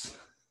chalice.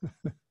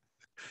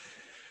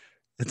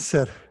 It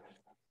said,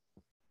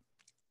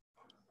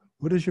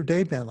 "What has your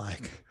day been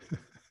like?"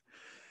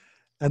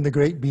 And the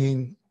great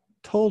being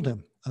told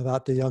him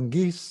about the young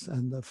geese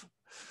and the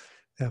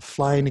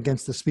flying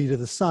against the speed of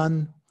the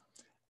sun.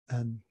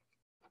 And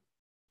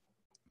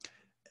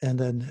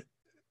then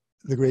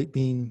the great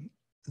being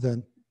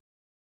then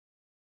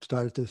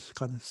started to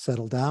kind of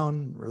settle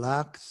down,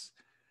 relax.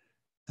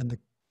 And the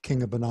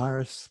king of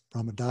Benares,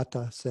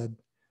 Brahmadatta,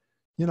 said,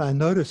 I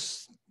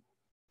noticed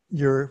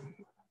your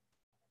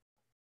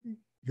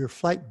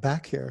flight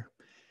back here.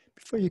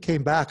 Before you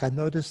came back, I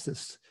noticed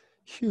this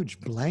huge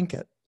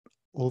blanket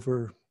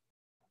over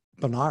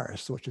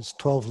Benares, which is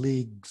 12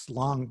 leagues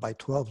long by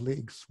 12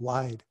 leagues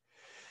wide.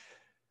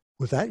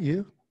 Was that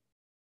you?"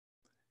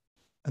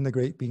 And the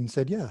great being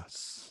said,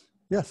 "Yes.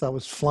 Yes, I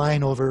was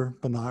flying over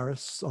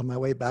Benares on my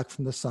way back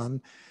from the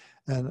sun,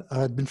 and I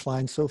had been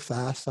flying so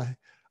fast, I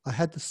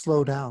had to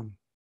slow down.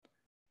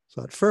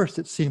 So at first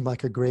it seemed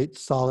like a great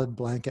solid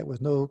blanket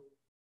with no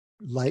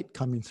light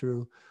coming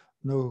through,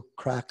 no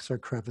cracks or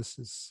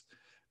crevices.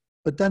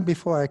 But then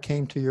before I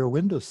came to your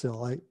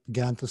windowsill, I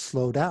began to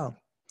slow down,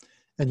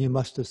 and you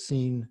must have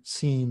seen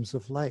seams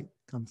of light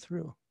come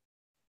through.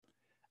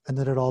 And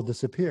then it all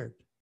disappeared.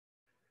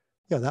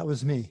 Yeah, that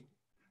was me,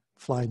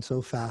 flying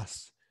so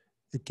fast.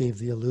 It gave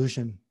the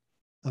illusion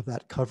of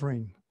that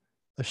covering,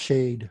 a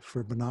shade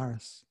for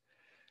Benares."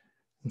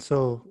 And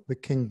so the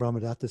king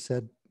Brahmadatta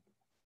said,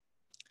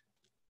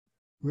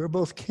 "We're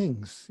both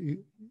kings.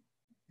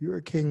 You're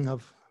a king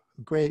of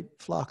a great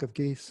flock of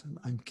geese, and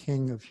I'm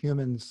king of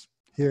humans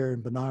here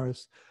in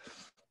Benares.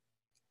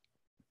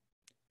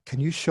 Can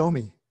you show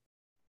me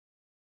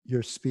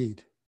your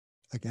speed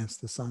against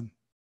the sun?"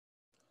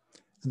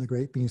 And the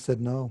great being said,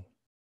 "No,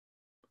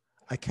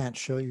 I can't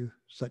show you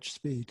such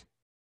speed."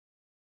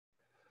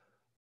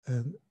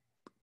 And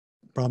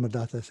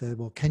Brahmadatta said,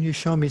 "Well, can you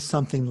show me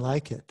something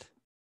like it?"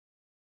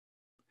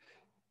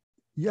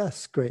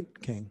 "Yes,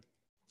 great king,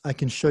 I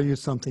can show you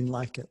something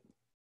like it."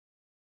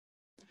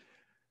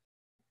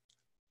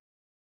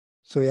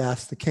 So he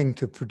asked the king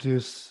to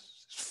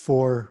produce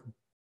 4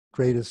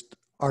 greatest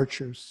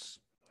archers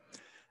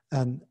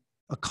and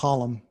a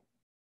column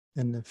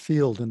in the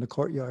field in the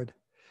courtyard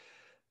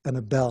and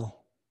a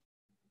bell.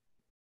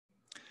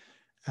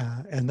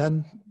 And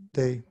then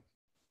they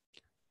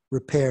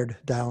repaired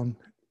down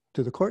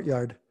to the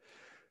courtyard,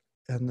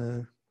 and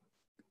the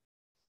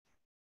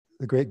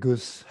great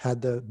goose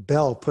had the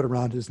bell put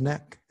around his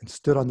neck and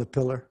stood on the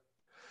pillar,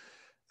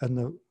 and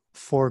the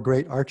 4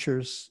 great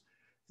archers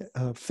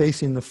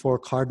facing the 4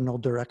 cardinal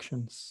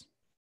directions.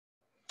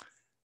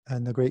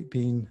 And the great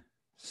being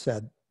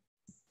said,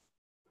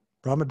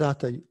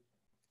 "Brahmadatta,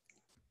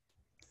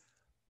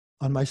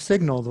 on my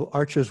signal, the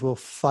archers will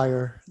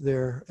fire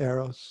their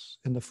arrows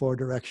in the 4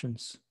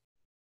 directions.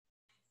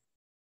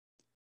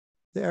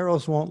 The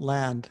arrows won't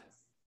land,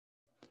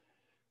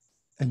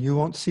 and you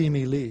won't see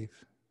me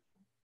leave.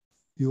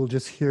 You will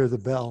just hear the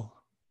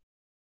bell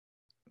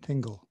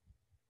tingle."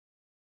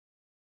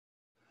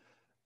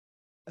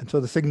 And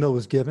so the signal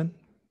was given,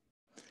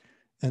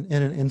 and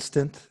in an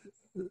instant,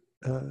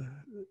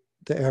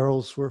 the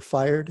arrows were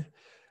fired,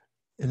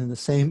 and in the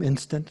same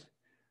instant,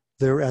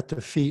 they were at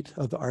the feet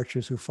of the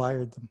archers who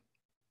fired them.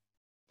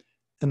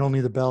 And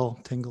only the bell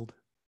tingled.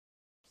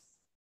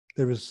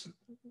 There was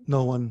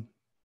no one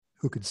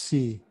who could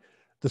see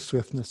the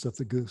swiftness of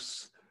the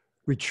goose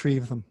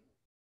retrieve them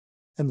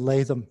and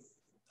lay them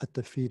at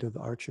the feet of the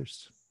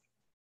archers.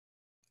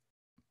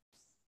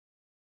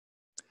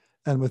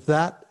 And with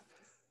that,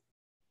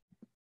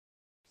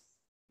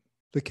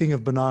 the king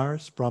of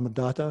Benares,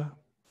 Brahmadatta,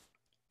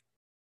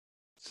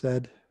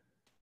 said,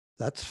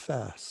 "That's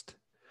fast."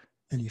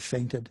 And he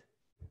fainted.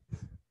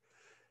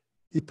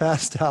 He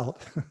passed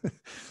out.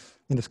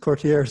 And his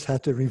courtiers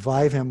had to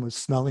revive him with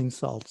smelling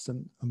salts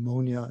and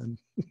ammonia and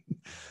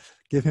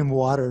give him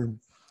water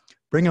and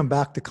bring him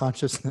back to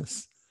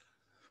consciousness.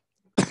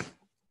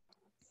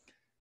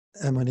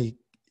 And when he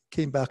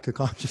came back to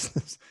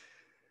consciousness,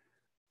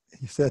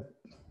 he said,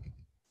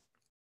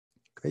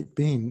 "Great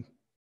being,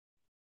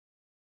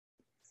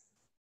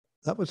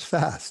 that was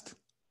fast."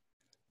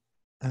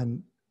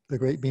 And the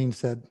great being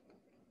said,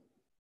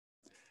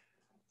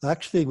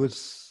 "Actually, it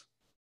was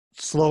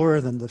slower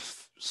than the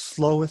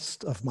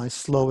slowest of my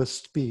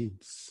slowest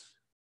speeds."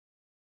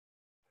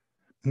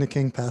 And the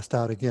king passed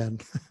out again.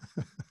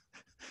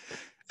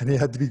 And he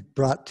had to be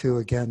brought to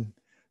again.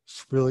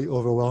 It's really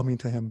overwhelming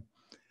to him.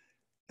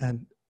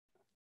 And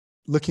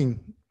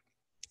looking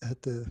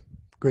at the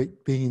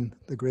great being,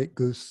 the great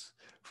goose,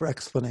 for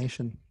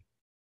explanation,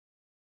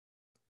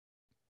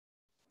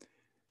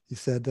 he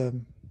said,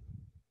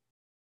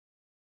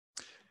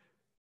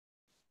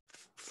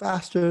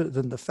 "Faster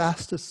than the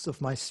fastest of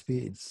my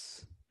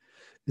speeds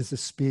is the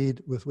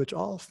speed with which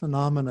all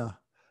phenomena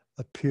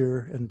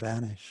appear and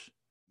vanish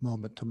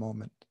moment to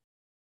moment.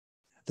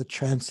 The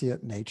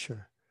transient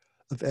nature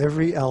of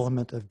every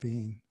element of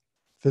being,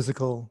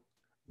 physical,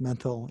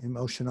 mental,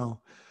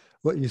 emotional,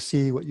 what you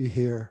see, what you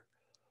hear,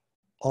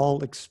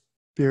 all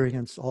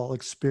experience, all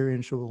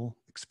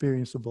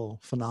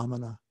experienceable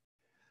phenomena,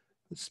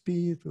 the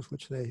speed with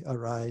which they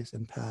arise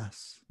and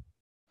pass.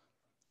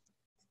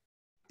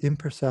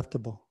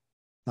 Imperceptible,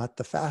 not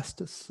the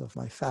fastest of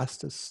my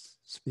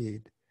fastest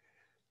speed,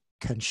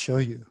 can show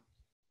you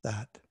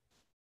that.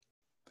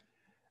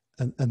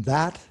 And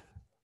that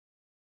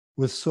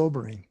was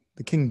sobering.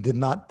 The king did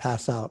not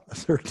pass out a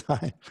third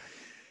time.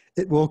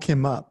 It woke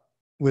him up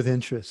with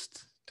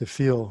interest to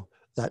feel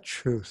that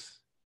truth.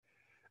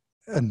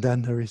 And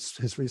then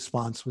his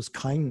response was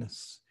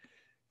kindness.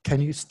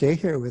 Can you stay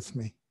here with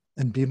me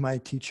and be my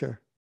teacher,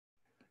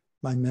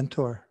 my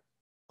mentor,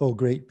 oh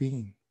great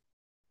being?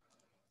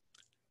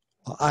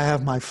 Well, I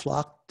have my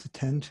flock to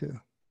tend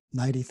to,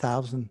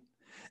 90,000,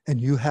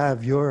 and you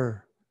have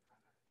your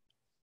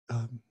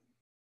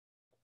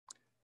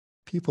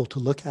people to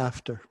look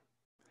after.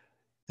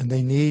 And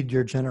they need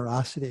your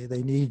generosity.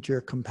 They need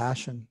your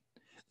compassion.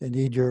 They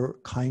need your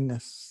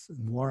kindness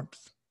and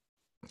warmth.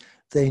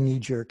 They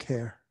need your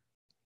care.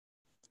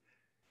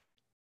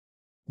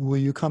 Will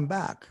you come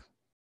back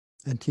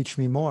and teach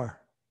me more?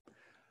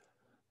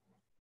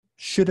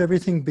 Should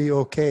everything be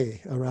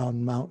okay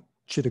around Mount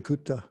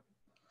Chittakuta,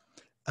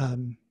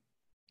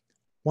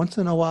 once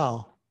in a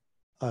while,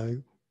 I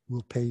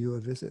will pay you a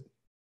visit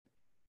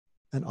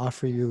and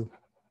offer you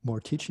more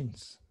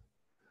teachings,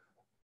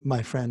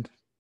 my friend,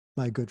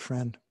 my good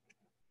friend.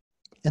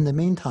 In the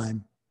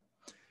meantime,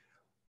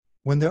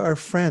 when there are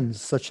friends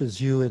such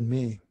as you and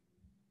me,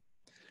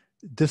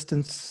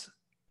 distance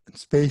and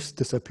space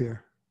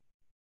disappear.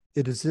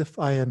 It is as if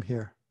I am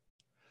here.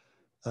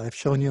 I've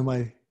shown you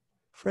my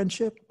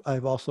friendship.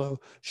 I've also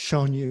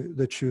shown you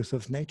the truth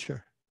of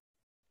nature,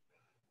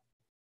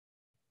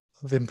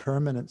 of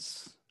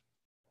impermanence,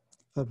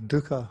 of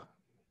dukkha,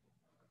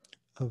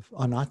 of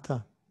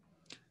anatta.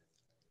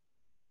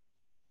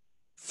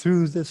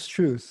 Through this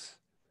truth,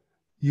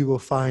 you will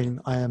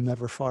find I am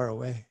never far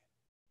away.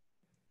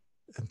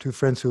 And two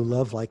friends who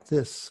love like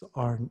this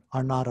are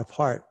not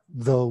apart,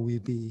 though we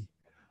be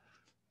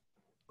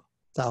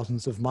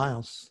thousands of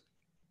miles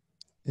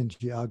in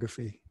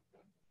geography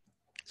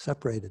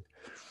separated.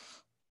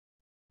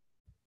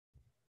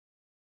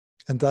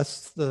 And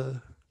thus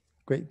the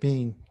great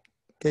being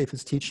gave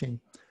his teaching,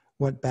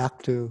 went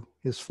back to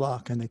his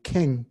flock, and the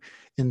king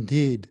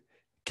indeed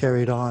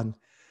carried on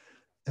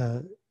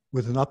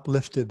with an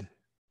uplifted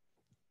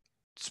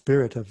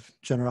spirit of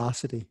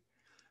generosity,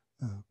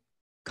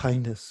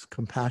 kindness,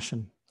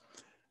 compassion,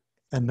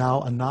 and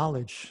now a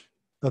knowledge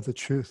of the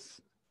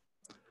truth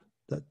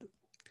that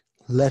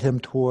led him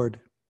toward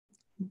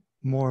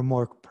more and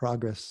more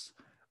progress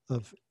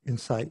of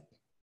insight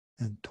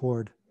and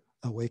toward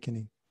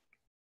awakening.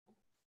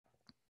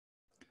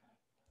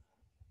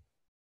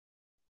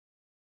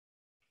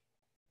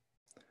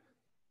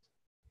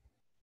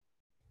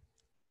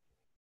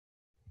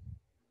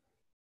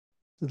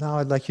 So now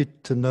I'd like you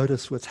to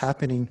notice what's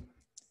happening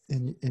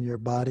in your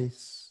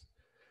bodies,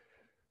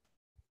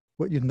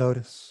 what you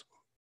notice,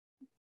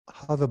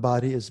 how the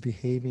body is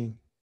behaving,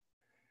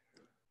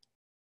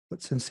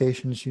 what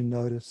sensations you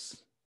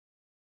notice,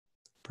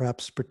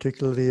 perhaps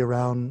particularly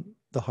around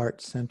the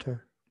heart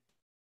center.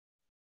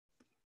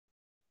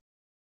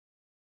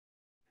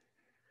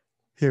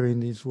 Hearing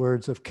these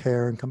words of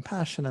care and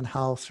compassion, and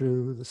how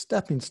through the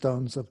stepping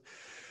stones of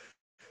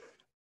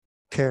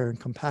care and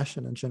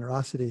compassion and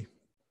generosity,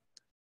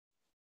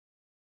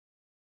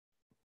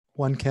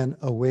 one can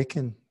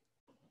awaken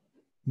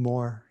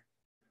more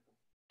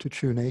to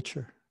true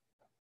nature,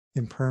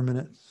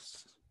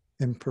 impermanence,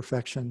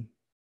 imperfection,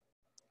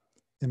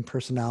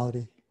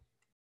 impersonality.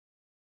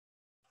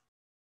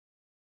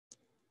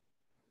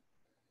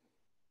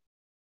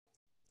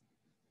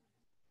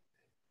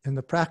 In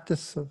the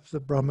practice of the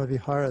Brahma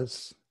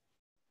Viharas,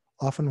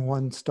 often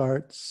one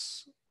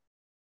starts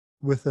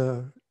with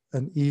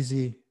an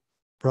easy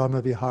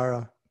Brahma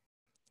Vihara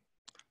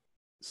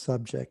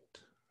subject,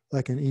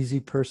 like an easy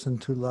person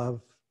to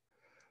love,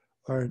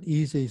 or an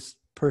easy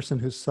person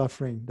who's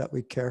suffering that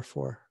we care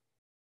for,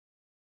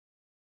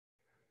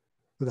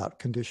 without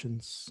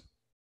conditions,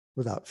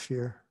 without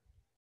fear.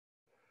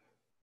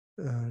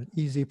 An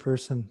easy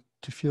person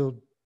to feel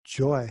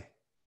joy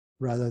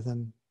rather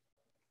than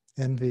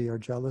envy or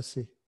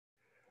jealousy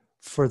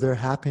for their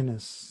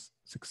happiness,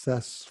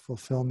 success,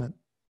 fulfillment.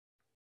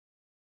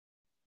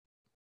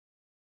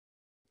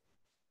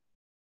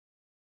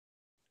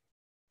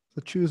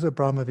 So choose a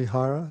Brahma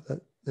Vihara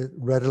that is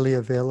readily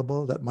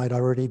available, that might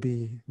already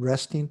be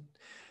resting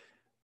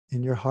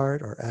in your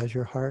heart or as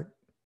your heart.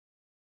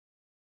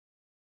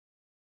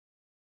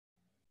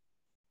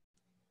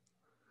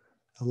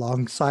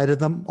 Alongside of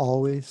them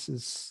always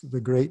is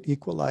the great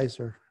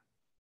equalizer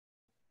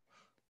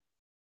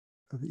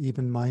of the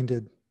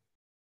even-minded,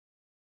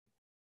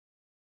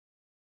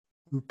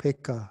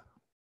 Upekkha.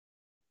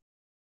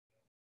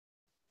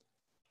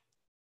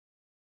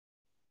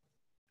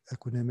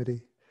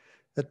 equanimity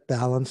that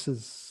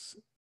balances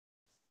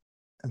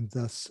and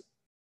thus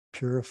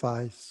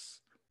purifies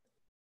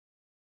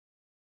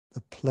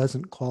the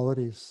pleasant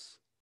qualities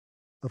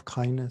of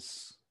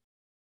kindness,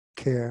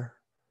 care,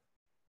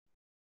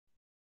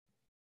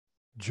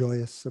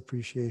 joyous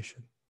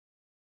appreciation.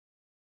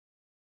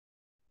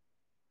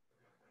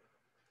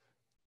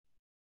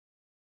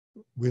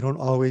 We don't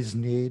always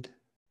need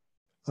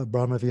a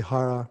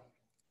Brahmavihara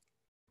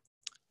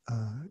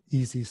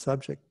easy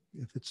subject.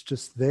 If it's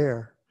just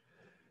there,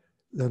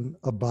 then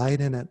abide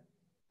in it,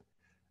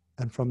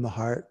 and from the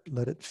heart,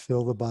 let it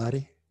fill the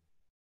body.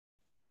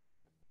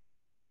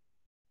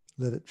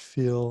 Let it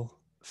fill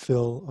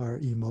our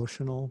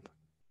emotional,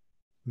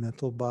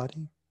 mental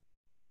body,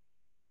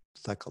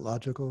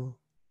 psychological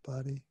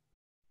body.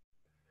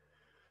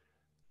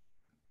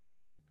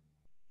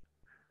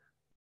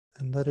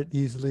 And let it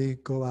easily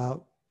go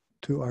out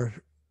to our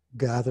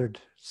gathered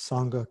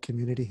Sangha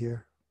community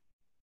here,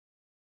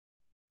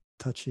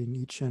 touching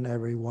each and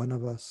every one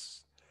of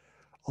us,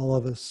 all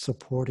of us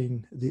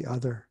supporting the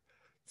other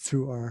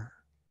through our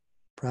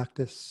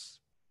practice,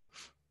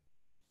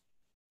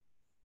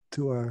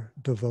 to our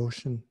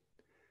devotion,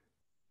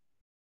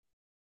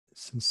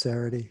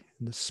 sincerity,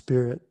 and the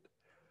spirit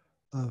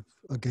of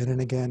again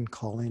and again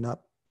calling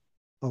up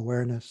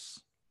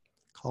awareness,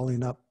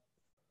 calling up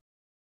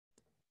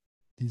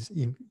these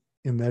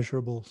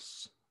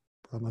immeasurables,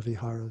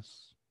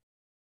 Brahmaviharas.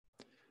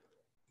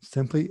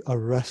 Simply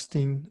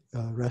resting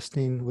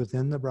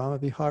within the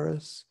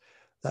Brahmaviharas,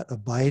 that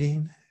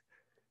abiding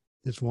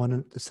is one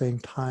at the same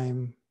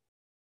time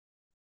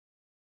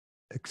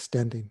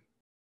extending.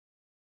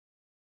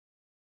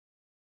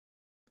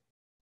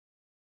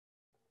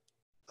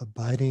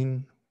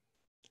 Abiding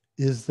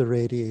is the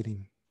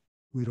radiating.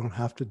 We don't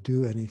have to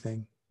do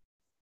anything.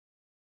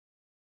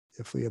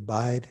 If we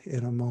abide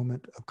in a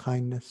moment of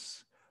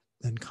kindness,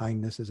 then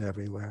kindness is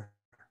everywhere.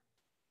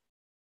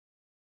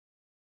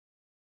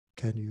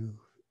 Can you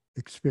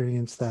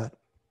experience that?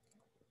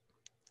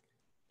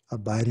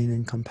 Abiding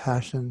in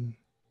compassion,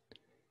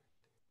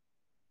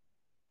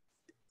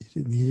 it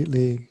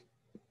immediately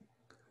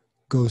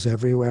goes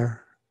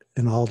everywhere,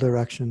 in all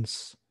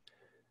directions,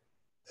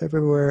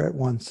 everywhere at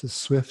once, as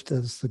swift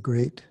as the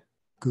great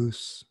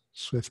goose,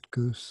 swift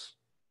goose.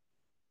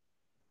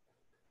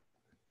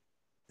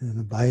 And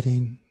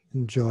abiding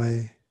in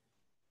joy,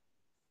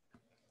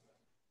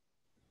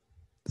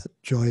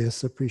 that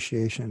joyous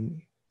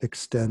appreciation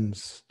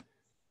extends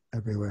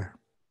everywhere.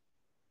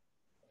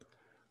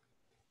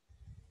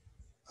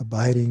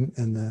 Abiding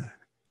in the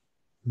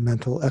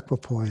mental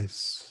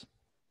equipoise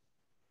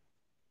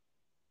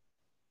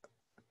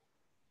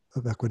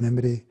of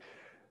equanimity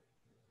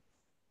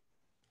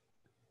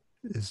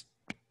is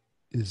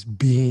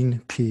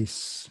being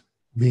peace,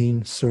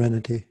 being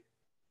serenity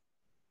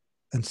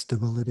and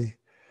stability.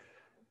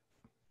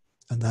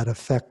 And that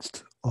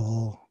affects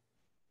all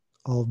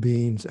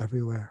beings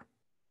everywhere.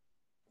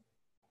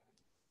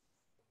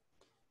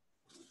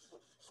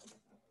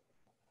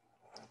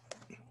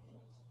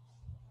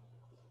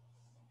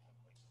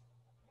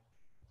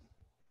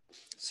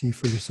 See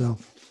for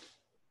yourself.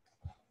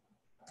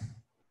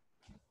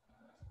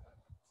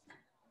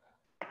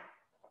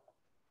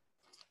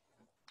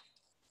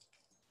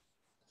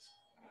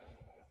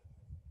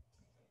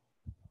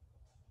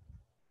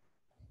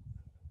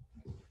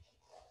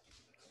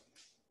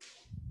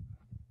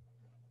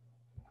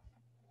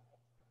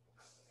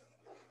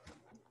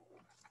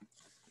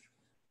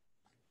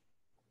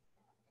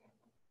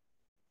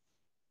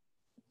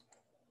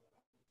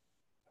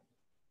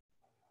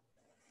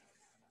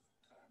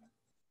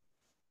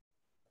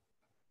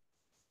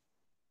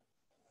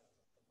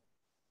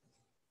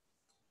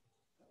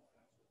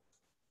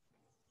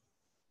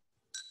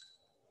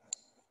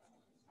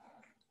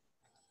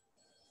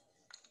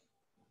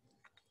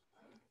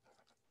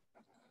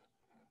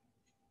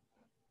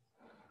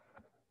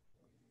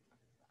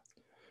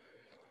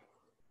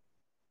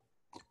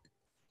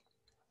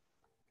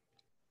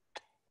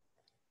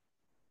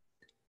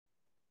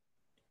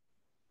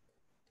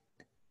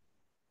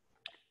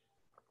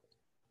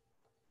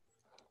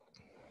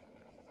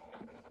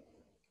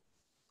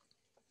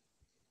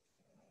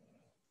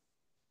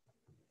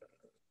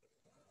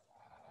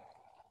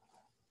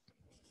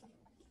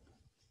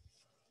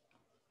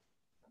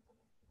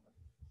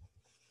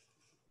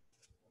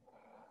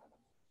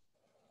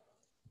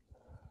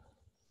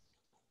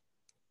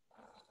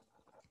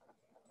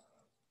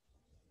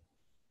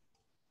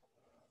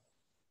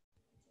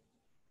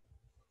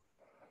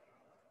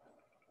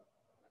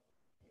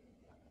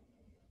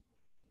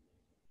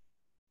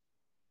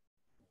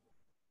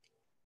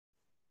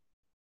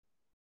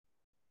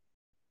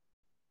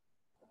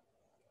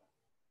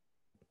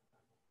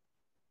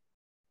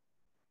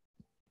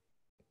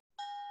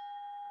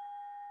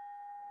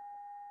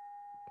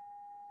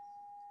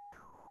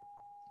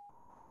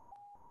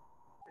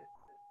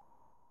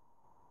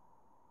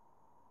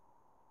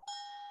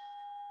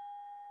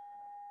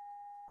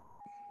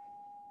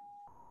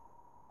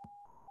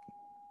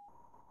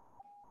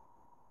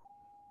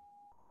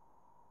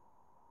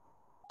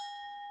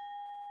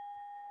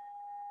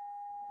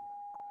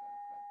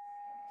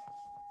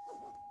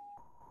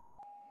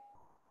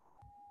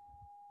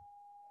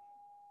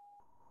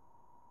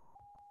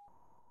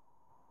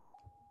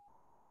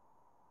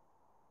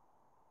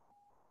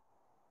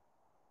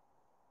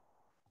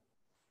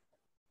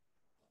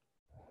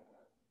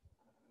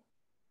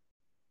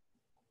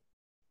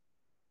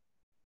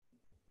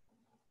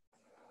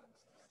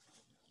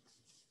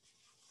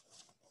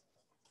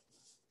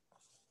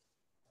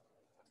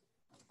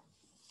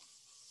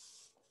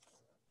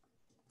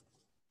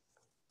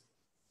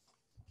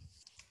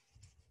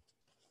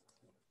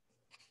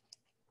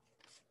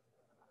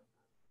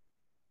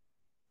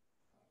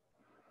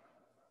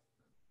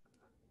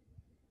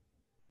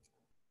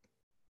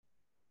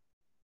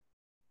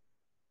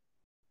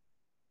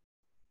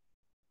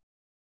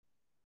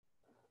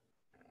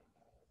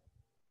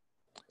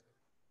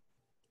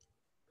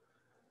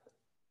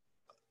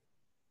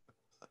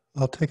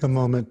 I'll take a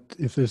moment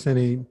if there's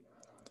any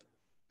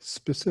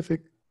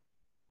specific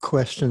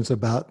questions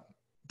about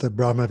the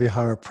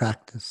Brahmavihara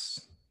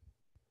practice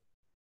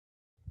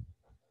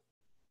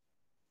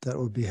that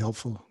would be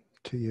helpful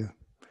to you.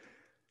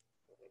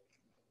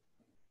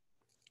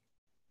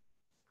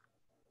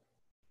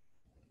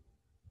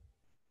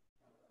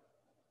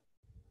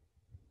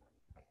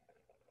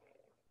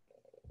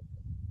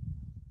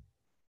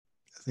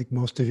 I think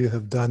most of you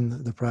have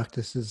done the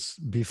practices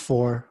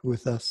before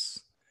with us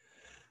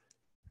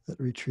at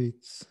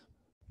retreats.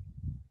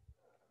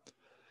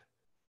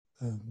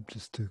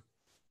 Just to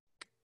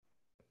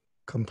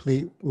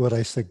complete what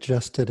I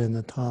suggested in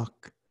the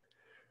talk,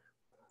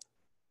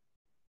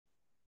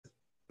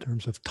 in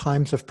terms of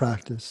times of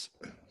practice,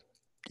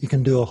 you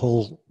can do a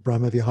whole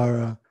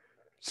Brahmavihara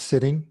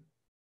sitting,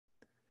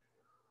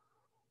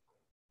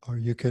 or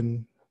you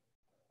can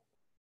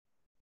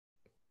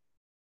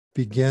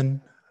begin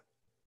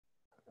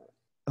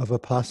a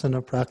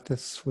Vipassana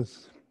practice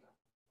with,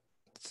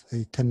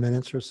 say, 10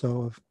 minutes or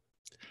so of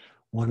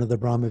one of the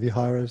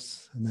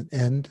Brahmaviharas, and then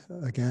end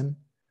again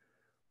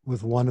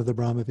with one of the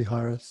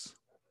Brahmaviharas.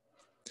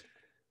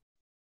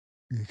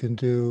 You can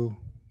do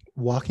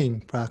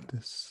walking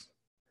practice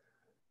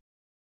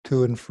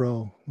to and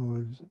fro,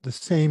 or the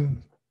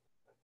same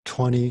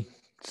 20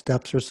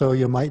 steps or so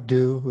you might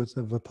do with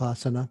a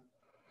Vipassana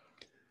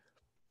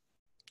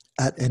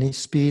at any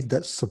speed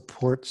that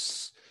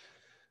supports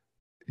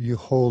you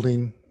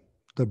holding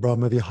the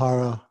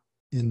Brahmavihara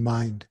in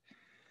mind.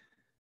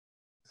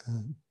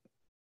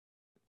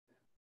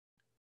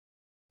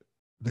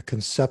 The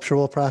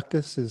conceptual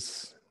practice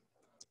is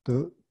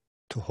to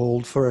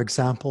hold, for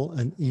example,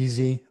 an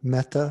easy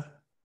metta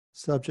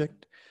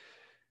subject.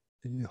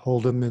 You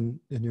hold them in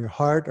your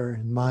heart or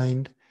in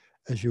mind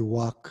as you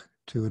walk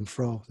to and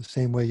fro, the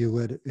same way you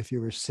would if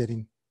you were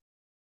sitting.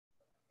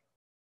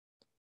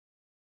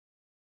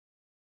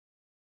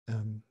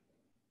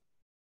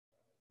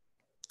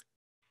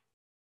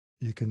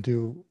 You can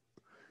do,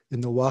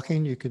 in the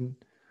walking, you can,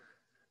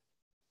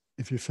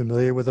 if you're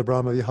familiar with the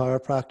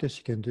Brahmavihara practice,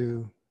 you can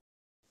do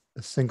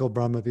a single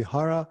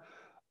Brahmavihara,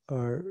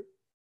 or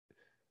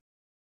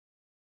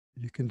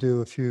you can do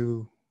a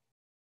few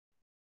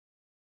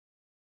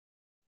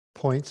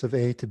points of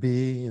A to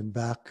B and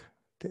back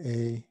to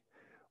A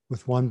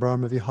with one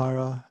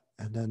Brahmavihara,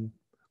 and then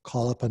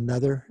call up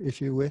another if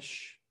you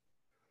wish.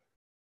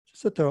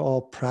 Just that they're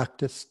all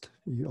practiced.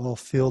 You all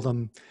feel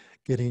them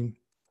getting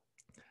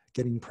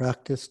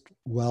practiced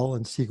well,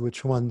 and see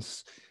which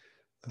ones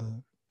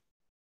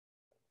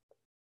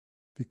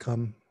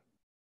become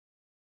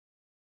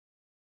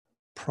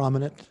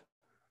prominent,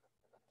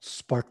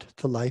 sparked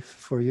to life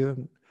for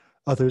you.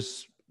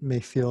 Others may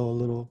feel a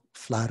little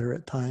flatter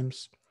at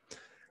times.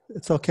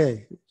 It's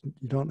okay.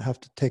 You don't have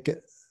to take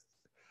it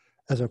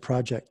as a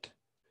project.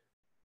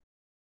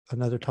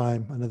 Another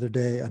time, another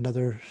day,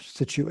 another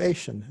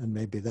situation, and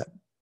maybe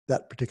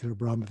that particular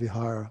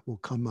Brahmavihara will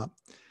come up.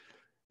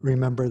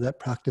 Remember that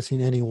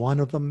practicing any one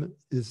of them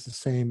is the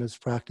same as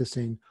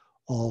practicing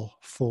all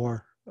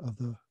four of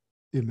the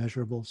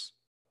immeasurables.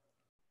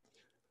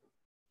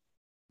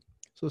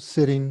 So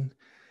sitting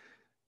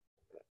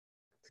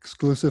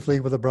exclusively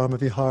with a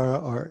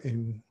Brahmavihara, or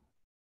in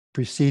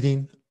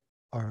preceding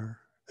or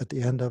at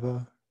the end of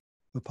a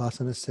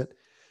Vipassana sit,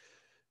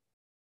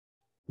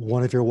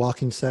 one of your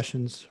walking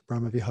sessions,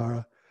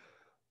 Brahmavihara,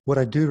 what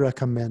I do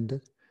recommend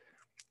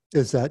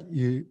is that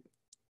you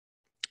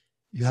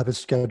have a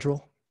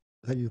schedule,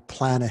 that you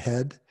plan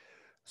ahead,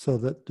 so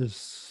that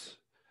there's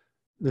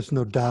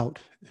no doubt.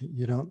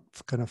 You don't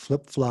kind of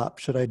flip-flop,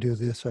 should I do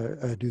this or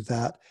I do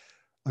that,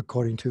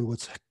 according to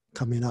what's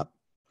coming up.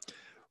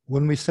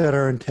 When we set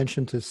our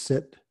intention to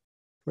sit,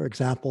 for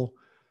example,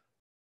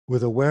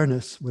 with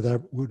awareness, with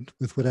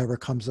whatever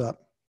comes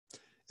up,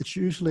 it's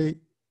usually,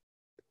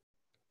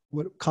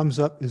 what comes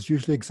up is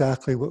usually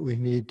exactly what we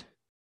need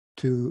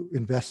to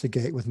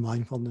investigate with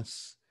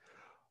mindfulness.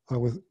 Or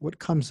with what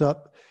comes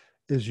up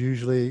is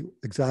usually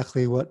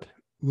exactly what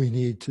we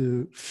need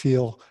to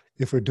feel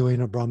if we're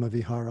doing a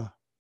Brahmavihara.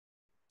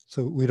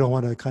 So we don't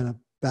want to kind of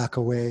back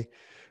away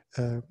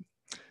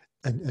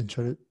and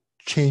try to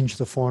change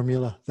the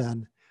formula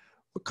then.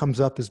 What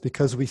comes up is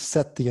because we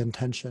set the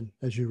intention.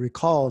 As you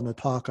recall in the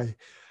talk, I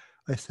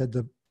said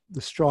the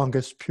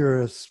strongest,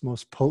 purest,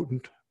 most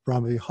potent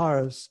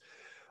Brahmaviharas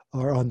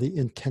are on the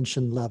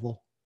intention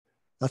level.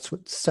 That's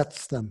what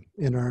sets them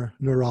in our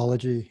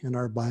neurology, in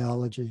our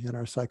biology, in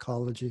our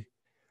psychology.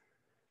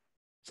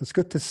 So it's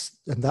good to,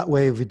 and that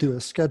way we do a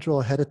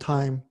schedule ahead of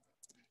time,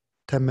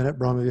 10-minute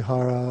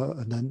Brahmavihara,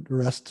 and then the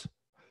rest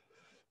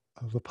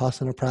of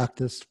Vipassana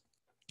practice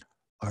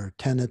are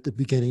 10 at the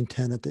beginning,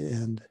 10 at the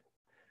end.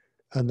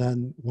 And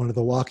then one of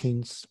the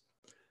walkings,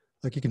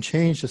 like you can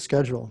change the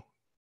schedule,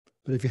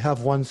 but if you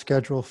have one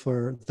schedule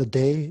for the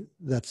day,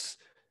 it's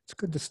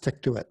good to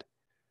stick to it.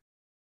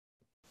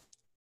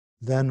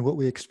 Then what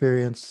we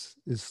experience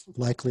is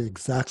likely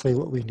exactly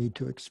what we need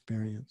to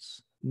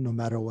experience, no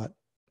matter what.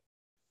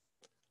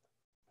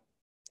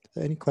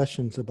 Any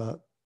questions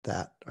about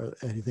that or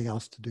anything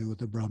else to do with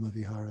the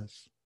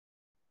Brahmaviharas?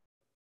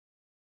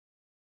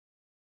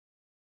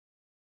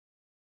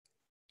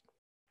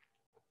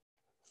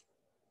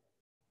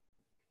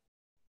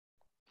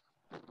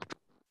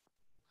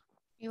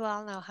 You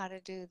all know how to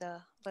do the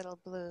little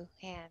blue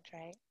hand,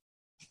 right?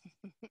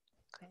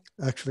 Okay.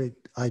 Actually,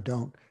 I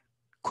don't.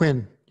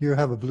 Quinn, you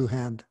have a blue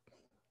hand.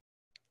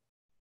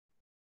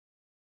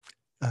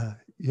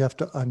 You have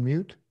to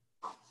unmute.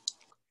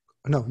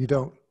 No, you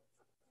don't.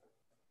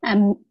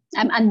 I'm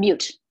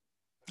unmute.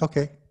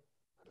 Okay.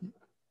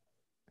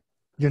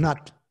 You're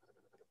not.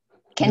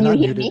 Can You're you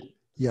not hear muted. me?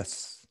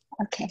 Yes.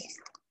 Okay.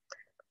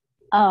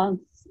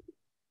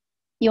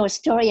 Your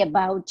story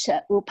about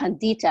U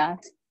Pandita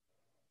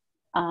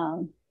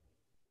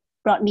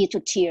brought me to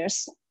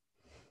tears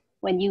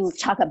when you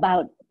talk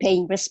about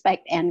paying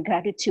respect and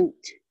gratitude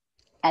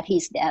at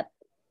his death.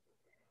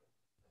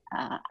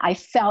 I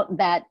felt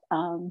that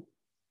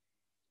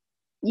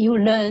you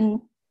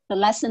learned the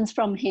lessons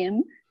from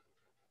him,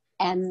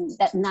 and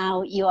that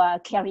now you are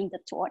carrying the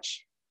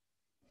torch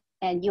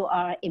and you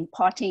are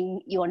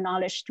imparting your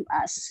knowledge to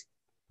us.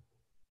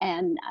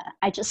 And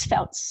I just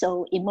felt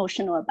so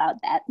emotional about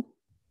that.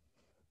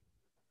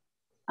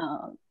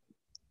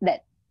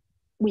 That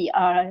we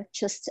are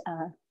just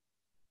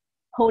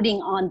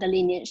holding on the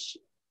lineage.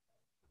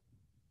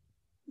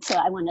 So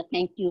I want to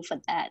thank you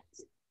for that,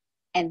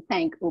 and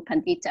thank U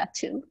Pandita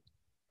too.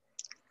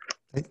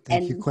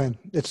 Thank you, Quinn.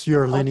 It's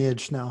your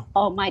lineage now.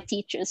 All my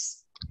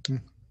teachers.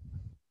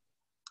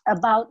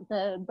 About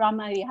the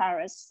Brahma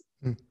Viharas.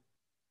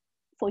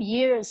 For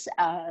years,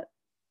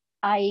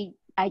 I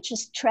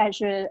just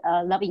treasure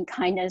loving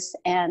kindness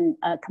and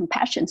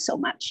compassion so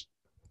much.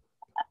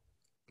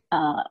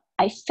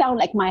 I felt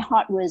like my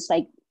heart was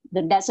like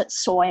the desert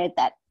soil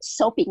that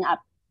soaking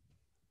up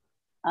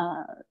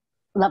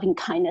loving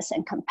kindness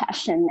and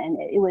compassion, and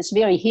it was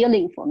very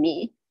healing for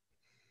me.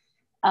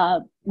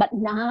 But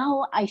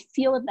now I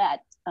feel that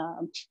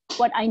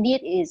what I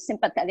need is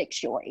sympathetic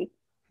joy.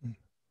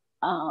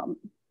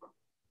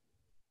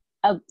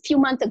 A few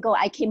months ago,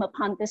 I came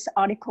upon this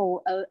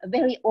article, a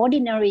very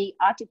ordinary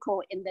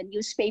article in the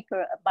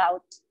newspaper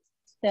about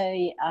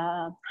the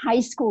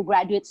high school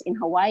graduates in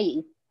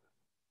Hawaii.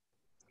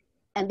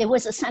 And there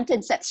was a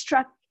sentence that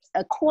struck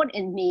a chord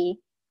in me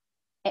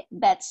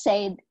that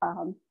said,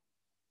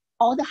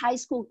 all the high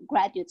school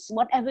graduates,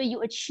 whatever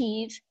you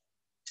achieve,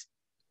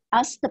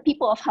 us, the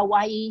people of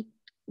Hawaii,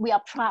 we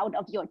are proud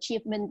of your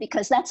achievement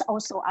because that's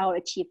also our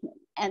achievement.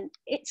 And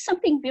it's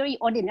something very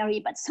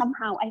ordinary, but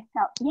somehow I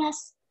felt,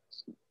 yes,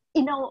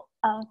 you know,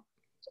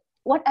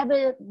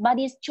 whatever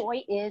everybody's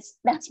joy is,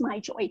 that's my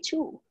joy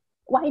too.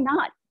 Why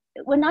not?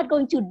 We're not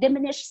going to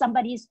diminish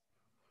somebody's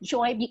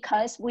joy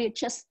because we're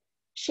just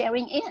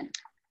sharing in.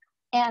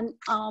 And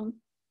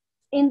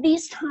in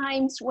these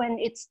times when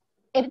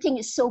everything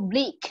is so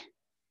bleak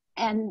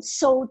and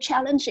so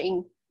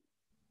challenging,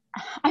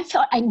 I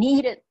felt I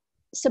needed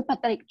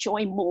sympathetic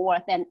joy more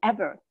than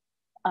ever.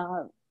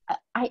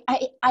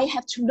 I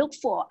have to look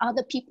for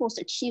other people's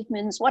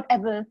achievements,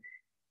 whatever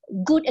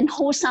good and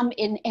wholesome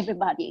in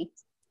everybody.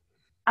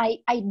 I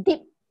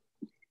dip,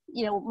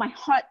 you know, my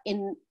heart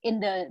in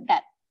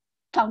that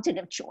fountain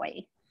of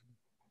joy,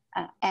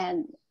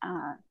 and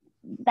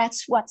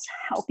that's what's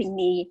helping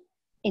me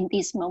in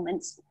these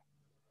moments.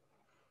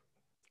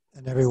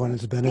 And everyone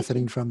is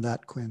benefiting from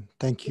that, Quinn.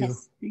 Thank you.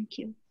 Yes, thank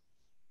you.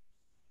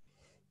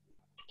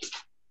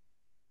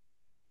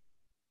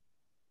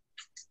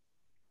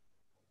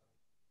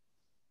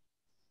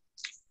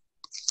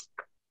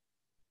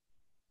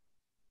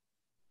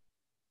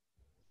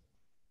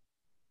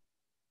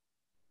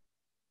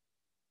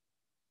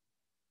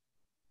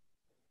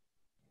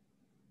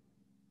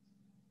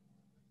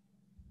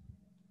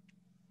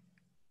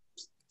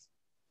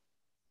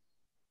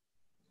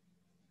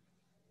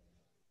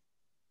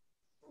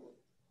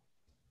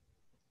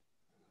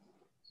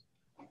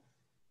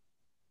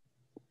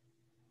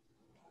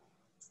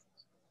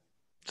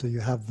 So you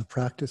have the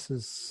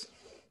practices.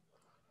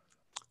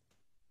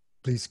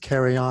 Please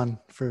carry on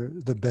for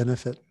the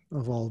benefit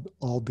of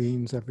all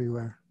beings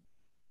everywhere.